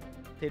Nobel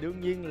thì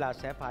đương nhiên là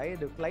sẽ phải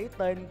được lấy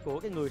tên của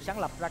cái người sáng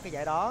lập ra cái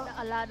giải đó.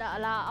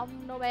 Là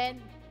ông Nobel.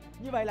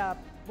 Như vậy là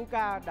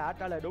Puka đã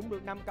trả lời đúng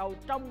được 5 câu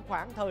trong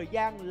khoảng thời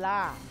gian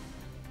là...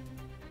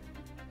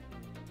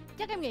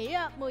 Chắc em nghĩ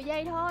 10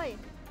 giây thôi.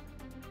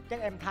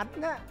 Chắc em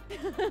thánh á.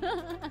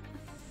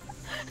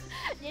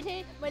 Vậy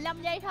thì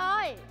 15 giây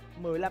thôi.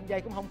 15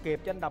 giây cũng không kịp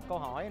cho anh đọc câu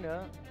hỏi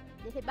nữa.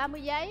 Vậy thì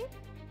 30 giây.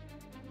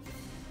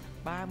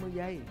 30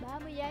 giây.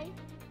 30 giây.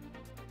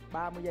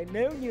 30 giây.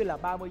 Nếu như là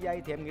 30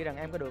 giây thì em nghĩ rằng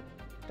em có được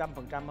 100%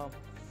 không?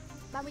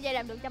 30 giây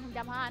làm được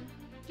 100% hả anh?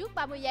 Trước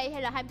 30 giây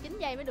hay là 29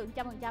 giây mới được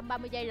 100%?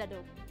 30 giây là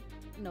được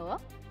nửa.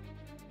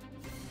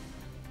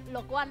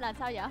 Luật của anh là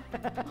sao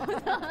vậy?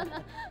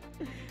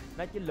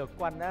 Nói chính luật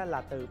của anh á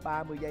là từ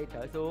 30 giây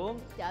trở xuống.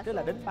 Tức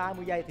là đến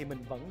 30 giây thì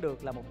mình vẫn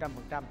được là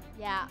 100%.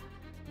 Dạ.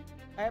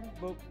 Em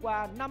vượt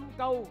qua 5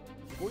 câu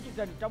của chương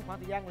trình trong khoảng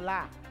thời gian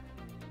là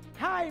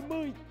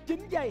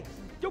 29 giây.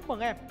 Chúc mừng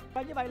em.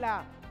 Và như vậy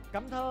là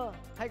Cẩm Thơ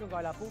hay còn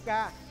gọi là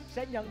Puka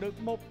sẽ nhận được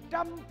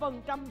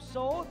 100%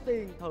 số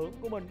tiền thưởng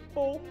của mình,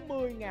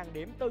 40.000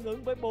 điểm tương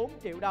ứng với 4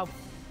 triệu đồng.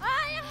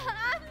 Ai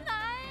anh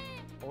này?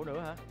 Ủa nữa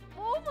hả?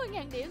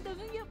 40.000 điểm tương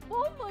ứng với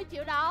 40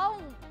 triệu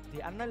đồng. Thì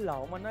anh nói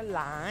lộn, anh nói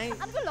lại.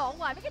 Anh cứ lộn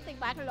hoài, mấy cái tiền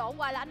bạc lộn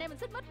hoài là anh em mình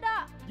xích mích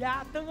đó.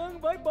 Dạ, tương ứng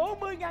với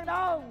 40.000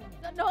 đồng.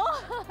 Đúng.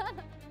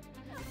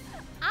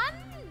 Anh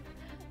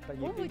Tại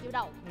vì 40 triệu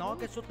đồng. nói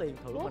cái số tiền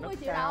thưởng mà nó 40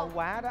 triệu cao đồng.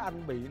 quá đó,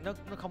 anh bị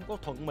nó không có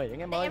thuận miệng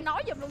em Để ơi. em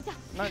nói giùm luôn cho.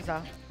 Nói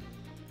sao?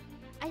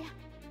 Ây da.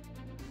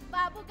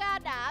 Và Puka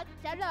đã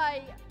trả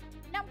lời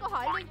 5 câu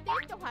hỏi liên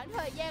tiếp trong khoảng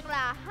thời gian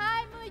là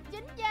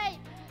 29 giây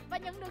và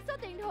nhận được số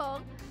tiền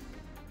thưởng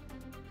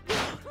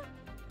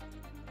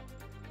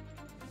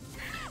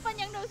và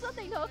nhận được số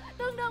tiền thưởng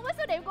tương đương với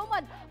số điểm của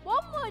mình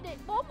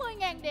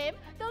 40.000 điểm,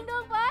 tương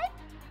đương với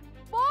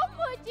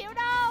 40 triệu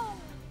đồng.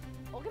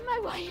 Ủa cái máy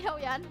quay đâu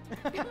vậy anh?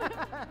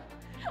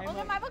 Ủa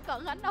cái máy bất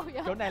cận ảnh đâu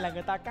vậy? Chỗ này là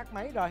người ta cắt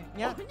máy rồi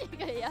nhá. Ủa gì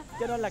kỳ vậy?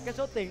 Cho nên là cái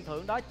số tiền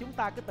thưởng đó chúng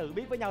ta cứ tự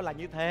biết với nhau là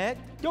như thế.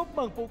 Chúc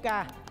mừng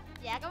Puka.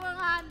 Dạ cảm ơn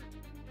anh.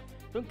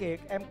 Tuấn Kiệt,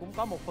 em cũng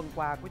có một phần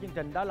quà của chương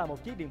trình, đó là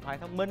một chiếc điện thoại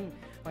thông minh.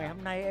 Ngày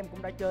hôm nay em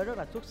cũng đã chơi rất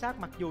là xuất sắc,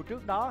 mặc dù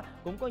trước đó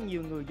cũng có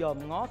nhiều người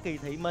dòm ngó kỳ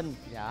thị mình.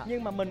 Dạ.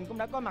 Nhưng mà mình cũng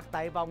đã có mặt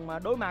tại vòng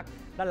đối mặt,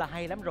 đó là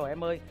hay lắm rồi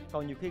em ơi.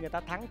 Còn nhiều khi người ta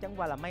thắng chẳng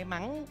qua là may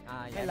mắn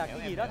hay là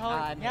cái gì đó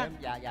thôi nhá.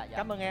 Dạ.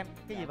 Cảm ơn em.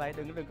 Cái gì vậy?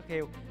 Đừng có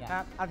khiêu.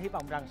 Anh hy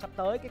vọng rằng sắp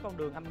tới cái con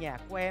đường âm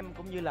nhạc của em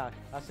cũng như là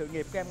sự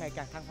nghiệp của em ngày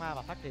càng thăng hoa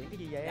và phát triển. Cái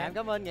gì vậy Dạ, em em?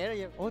 cảm ơn Nghĩa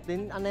là. Ủa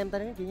tiện anh em ta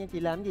nói chuyện nha, chị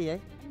làm cái gì vậy?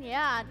 Anh Nghĩa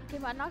à, khi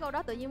mà anh nói câu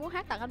đó tự nhiên muốn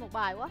hát tặng anh một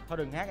bài quá. Thôi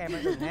đừng hát em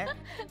ơi, đừng hát.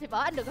 Thì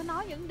bảo anh đừng có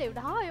nói những điều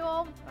đó hiểu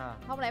không?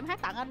 Không là em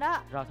hát tặng anh đó.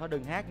 Rồi thôi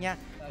đừng hát nha.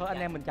 Thôi anh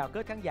em mình chào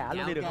kết khán giả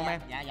luôn đi, được không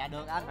em? Dạ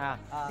được anh.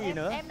 Cái gì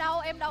nữa?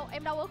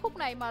 Em đâu ở khúc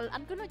này mà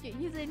anh cứ nói chuyện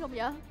với Jin không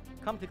vậy?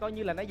 Không thì coi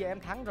như là nãy giờ em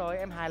thắng rồi,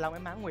 em hài lòng,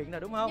 em mãn nguyện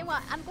rồi đúng không? Nhưng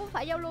mà anh cũng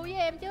phải giao lưu với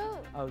em chứ.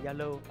 Giao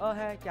lưu.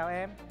 He, chào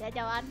em. Dạ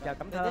chào anh. Chào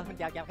Cẩm Thơ. Mình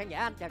chào khán giả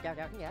anh, chào khán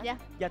giả. Dạ.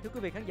 Dạ thưa quý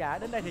vị khán giả,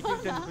 đến đây thì chương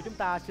trình của chúng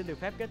ta xin được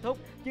phép kết thúc.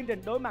 Chương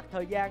trình Đối Mặt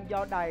Thời Gian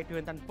do Đài Truyền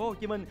hình Thành phố Hồ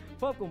Chí Minh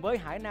phối hợp cùng với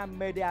HaiNam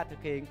Media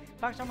thực hiện,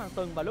 phát sóng hàng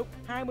tuần vào lúc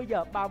 20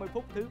 giờ 30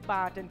 phút thứ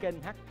 3 trên kênh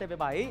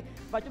HTV7.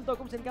 Và chúng tôi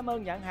cũng xin cảm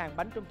ơn nhãn hàng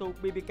bánh trung thu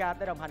BBK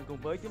đã đồng hành cùng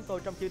với chúng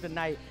tôi trong chương trình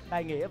này.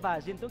 Đại Nghĩa và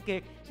Jin Tuấn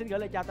Kiệt xin gửi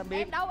lời chào tạm biệt.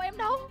 Em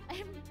đâu.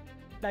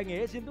 Đại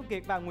Nghĩa, Jin Tuấn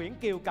Kiệt và Nguyễn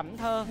Kiều Cẩm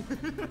Thơ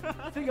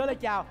xin gửi lời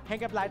chào, hẹn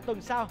gặp lại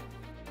tuần sau.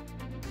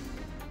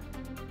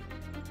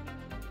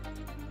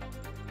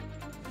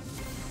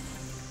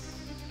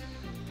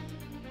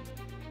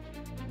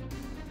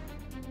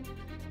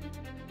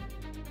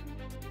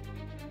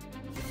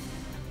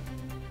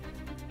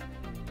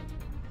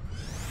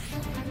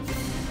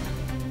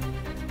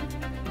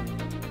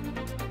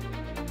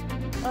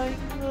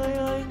 Anh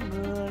ơi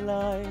ngửa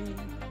lại,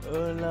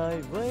 ở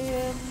lại với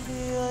em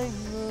đi anh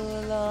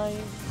ngửa lại.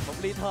 Một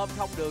ly thơm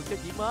không đường cho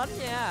chị Mến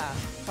nha.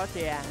 Có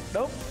chè,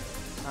 đúng.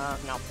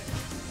 Ngọc,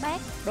 Bác,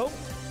 đúng.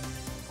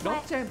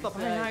 Đón xem tập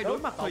 22 Đối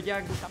Mặt Thời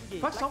Gian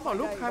phát sóng vào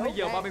lúc 20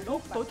 giờ 30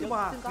 phút tối thứ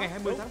ba ngày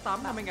 20 tháng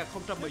 8 năm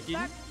 2019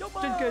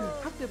 trên kênh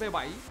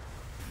HTV7.